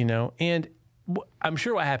 you know. And I'm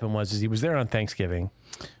sure what happened was he was there on Thanksgiving.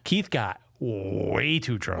 Keith got way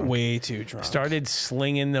too drunk. Started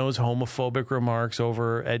slinging those homophobic remarks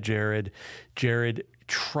over at Jared. Jared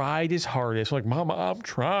tried his hardest, like, Mama, I'm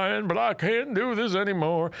trying, but I can't do this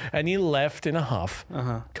anymore. And he left in a huff.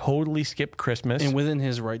 Totally skipped Christmas. And within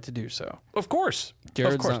his right to do so. Of course.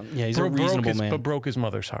 Jared's he's a reasonable man. But broke his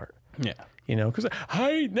mother's heart. Yeah. You know, because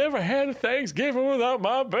I ain't never had a Thanksgiving without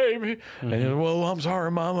my baby. And he, well, I'm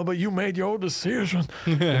sorry, Mama, but you made your decision.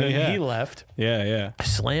 And then he left. Yeah.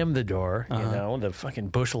 Slammed the door. You know, the fucking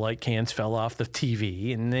Busch Light cans fell off the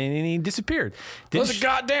TV, and then he disappeared. Those are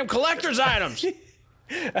goddamn collector's items. You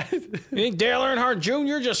think Dale Earnhardt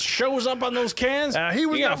Jr. just shows up on those cans? He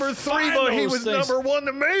was number 3, but he was number 1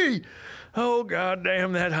 to me. Oh,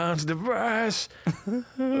 goddamn that Hans device.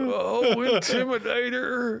 Oh,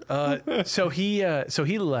 intimidator. So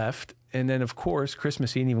he left, and then, of course,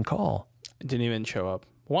 Christmas he didn't even call. Didn't even show up.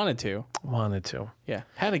 Wanted to. Yeah.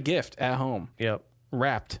 Had a gift at home. Yep.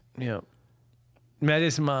 Wrapped. Yep. Met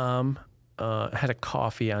his mom, had a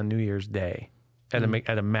coffee on New Year's Day at a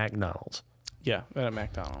McDonald's. Yeah, at a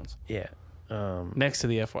McDonald's. Yeah. Next to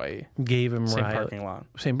the FYE. Gave him Same parking lot.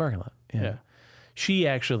 Same parking lot. Yeah. She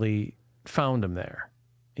actually found him there.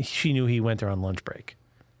 She knew he went there on lunch break.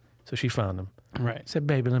 So she found him. Right. Said,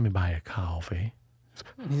 baby, let me buy you a coffee.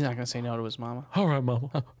 He's not going to say no to his mama. All right,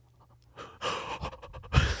 Mama.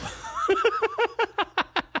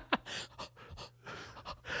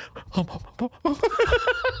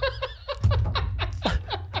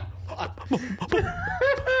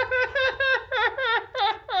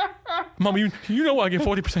 Mama, you know I get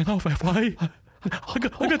 40% off FYE.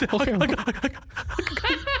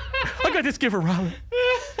 I got this gift for Riley.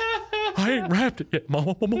 I ain't wrapped it yet,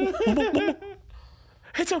 Mama.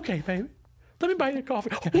 It's okay, baby. Let me buy you a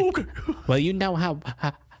coffee. Okay. Well, you know how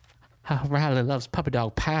Riley loves puppy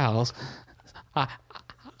dog pals.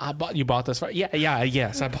 You bought this for?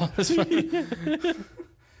 Yes, I bought this for.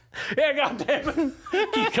 Yeah, goddamn it.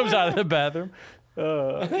 Keith comes out of the bathroom.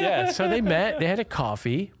 So they met. They had a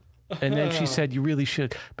coffee. And then she said, you really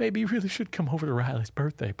should. Baby, you really should come over to Riley's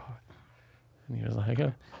birthday party. And he was like,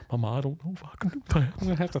 Mama, I don't know if I can do that. I'm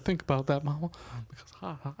going to have to think about that, Mama.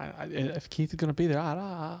 Because if Keith is going to be there,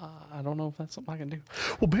 I don't know if that's something I can do.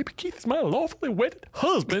 Well, baby Keith is my lawfully wedded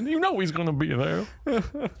husband. You know he's going to be there.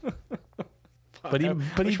 But I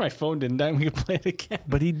wish my phone didn't die and we could play it again.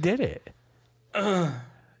 But he did it.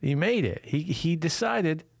 He made it. He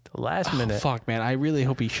decided the last minute. Fuck, man. I really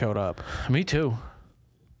hope he showed up. Me too.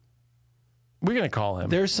 We're going to call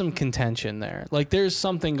him. There's some contention there. Like, there's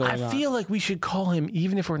something going on. I feel like we should call him,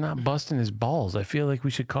 even if we're not busting his balls. I feel like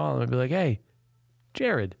we should call him and be like, hey,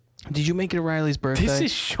 Jared. Did you make it Riley's birthday? This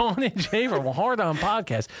is Shawn and Jay from Hard On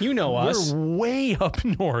Podcast. You know us. We're way up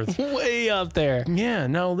north. Way up there. Yeah,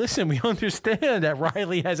 no, listen, we understand that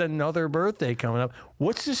Riley has another birthday coming up.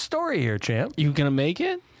 What's the story here, champ? You gonna make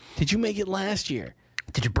it? Did you make it last year?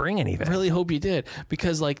 Did you bring anything? I really hope you did.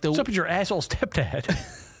 Because, like, What's up with your asshole stepdad?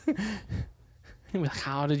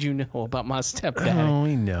 How did you know about my stepdad? Oh,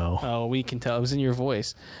 we know. Oh, we can tell. It was in your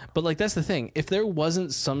voice. But, like, that's the thing. If there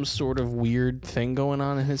wasn't some sort of weird thing going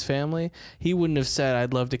on in his family, he wouldn't have said,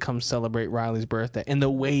 I'd love to come celebrate Riley's birthday in the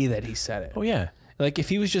way that he said it. Oh, yeah. Like,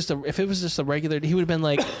 if it was just a regular, he would have been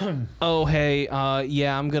like, oh, hey,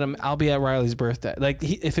 yeah, I'll be at Riley's birthday. Like,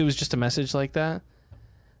 if it was just a message like that.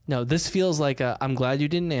 No, this feels like I'm glad you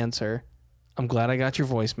didn't answer. I'm glad I got your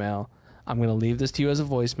voicemail. I'm going to leave this to you as a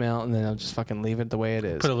voicemail, and then I'll just fucking leave it the way it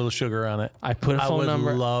is. Put a little sugar on it. I put a phone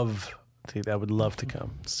number. I would love to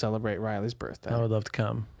come. Celebrate Riley's birthday. I would love to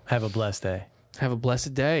come. Have a blessed day. Have a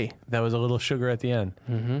blessed day. That was a little sugar at the end.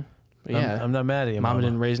 Mm-hmm. Yeah. I'm not mad at you, Mama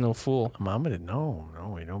didn't raise no fool. Mama didn't. No.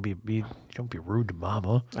 You don't be rude to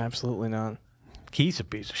Mama. Absolutely not. Keith's a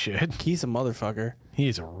piece of shit. He's a motherfucker. He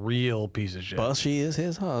is a real piece of shit. But she is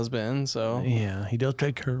his husband, so. Yeah, he does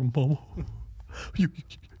take care of Mama.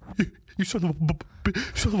 You son of a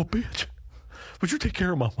bitch. Would you take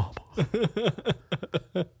care of my mama?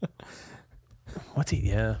 What's he?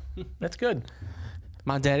 Yeah, that's good.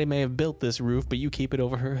 My daddy may have built this roof, but you keep it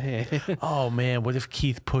over her head. Oh, man, what if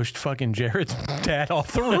Keith pushed fucking Jared's dad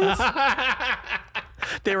off the roof?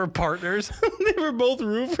 They were partners. They were both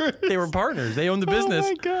roofers. They were partners. They owned the business. Oh,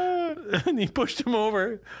 my God. And he pushed him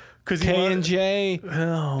over. K and J.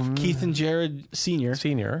 Oh, Keith and Jared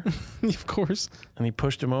Sr. Of course. And he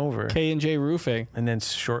pushed him over. K and J Roofing. And then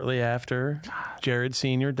shortly after, Jared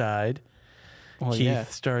Sr. died. Well,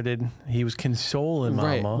 Keith started, he was consoling Mama.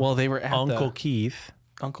 Right. Well, they were at Uncle Keith.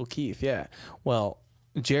 Uncle Keith, yeah. Well,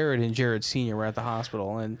 Jared and Jared Sr. were at the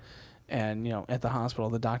hospital, and you know, at the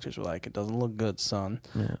hospital, the doctors were like, it doesn't look good, son.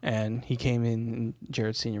 Yeah. And he came in, and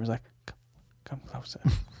Jared Sr. was like, come closer.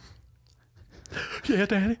 Yeah,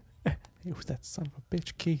 Daddy. It was that son of a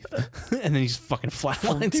bitch, Keith. And then he's fucking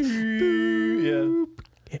flatlines. Yeah.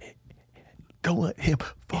 Don't let him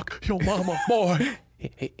fuck your mama, boy.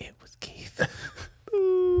 It was Keith.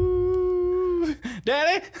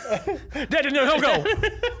 Daddy? Daddy, no, don't go.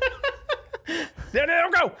 Daddy,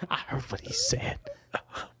 don't go. I heard what he said.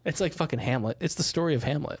 It's like fucking Hamlet. It's the story of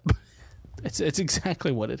Hamlet. It's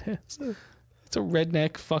exactly what it is. It's a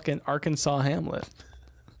redneck fucking Arkansas Hamlet.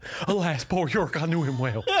 Alas, poor York, I knew him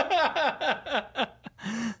well.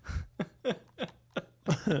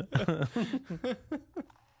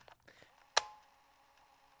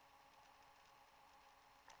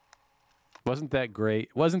 Wasn't that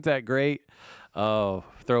great? Oh,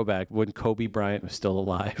 throwback. When Kobe Bryant was still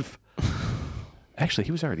alive. Actually,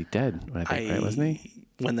 he was already dead, I think, right? Wasn't he?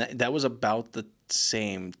 When that was about the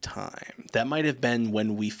same time. That might have been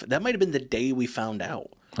the day we found out.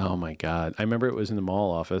 Oh my God! I remember it was in the mall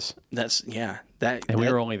office. We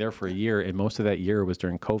were only there for a year, and most of that year was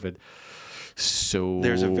during COVID. So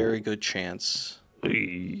there's a very good chance.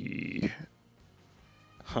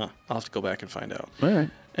 I'll have to go back and find out. All right.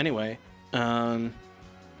 Anyway,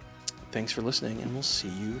 thanks for listening, and we'll see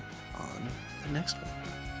you on the next one.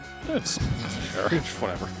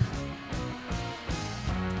 Whatever.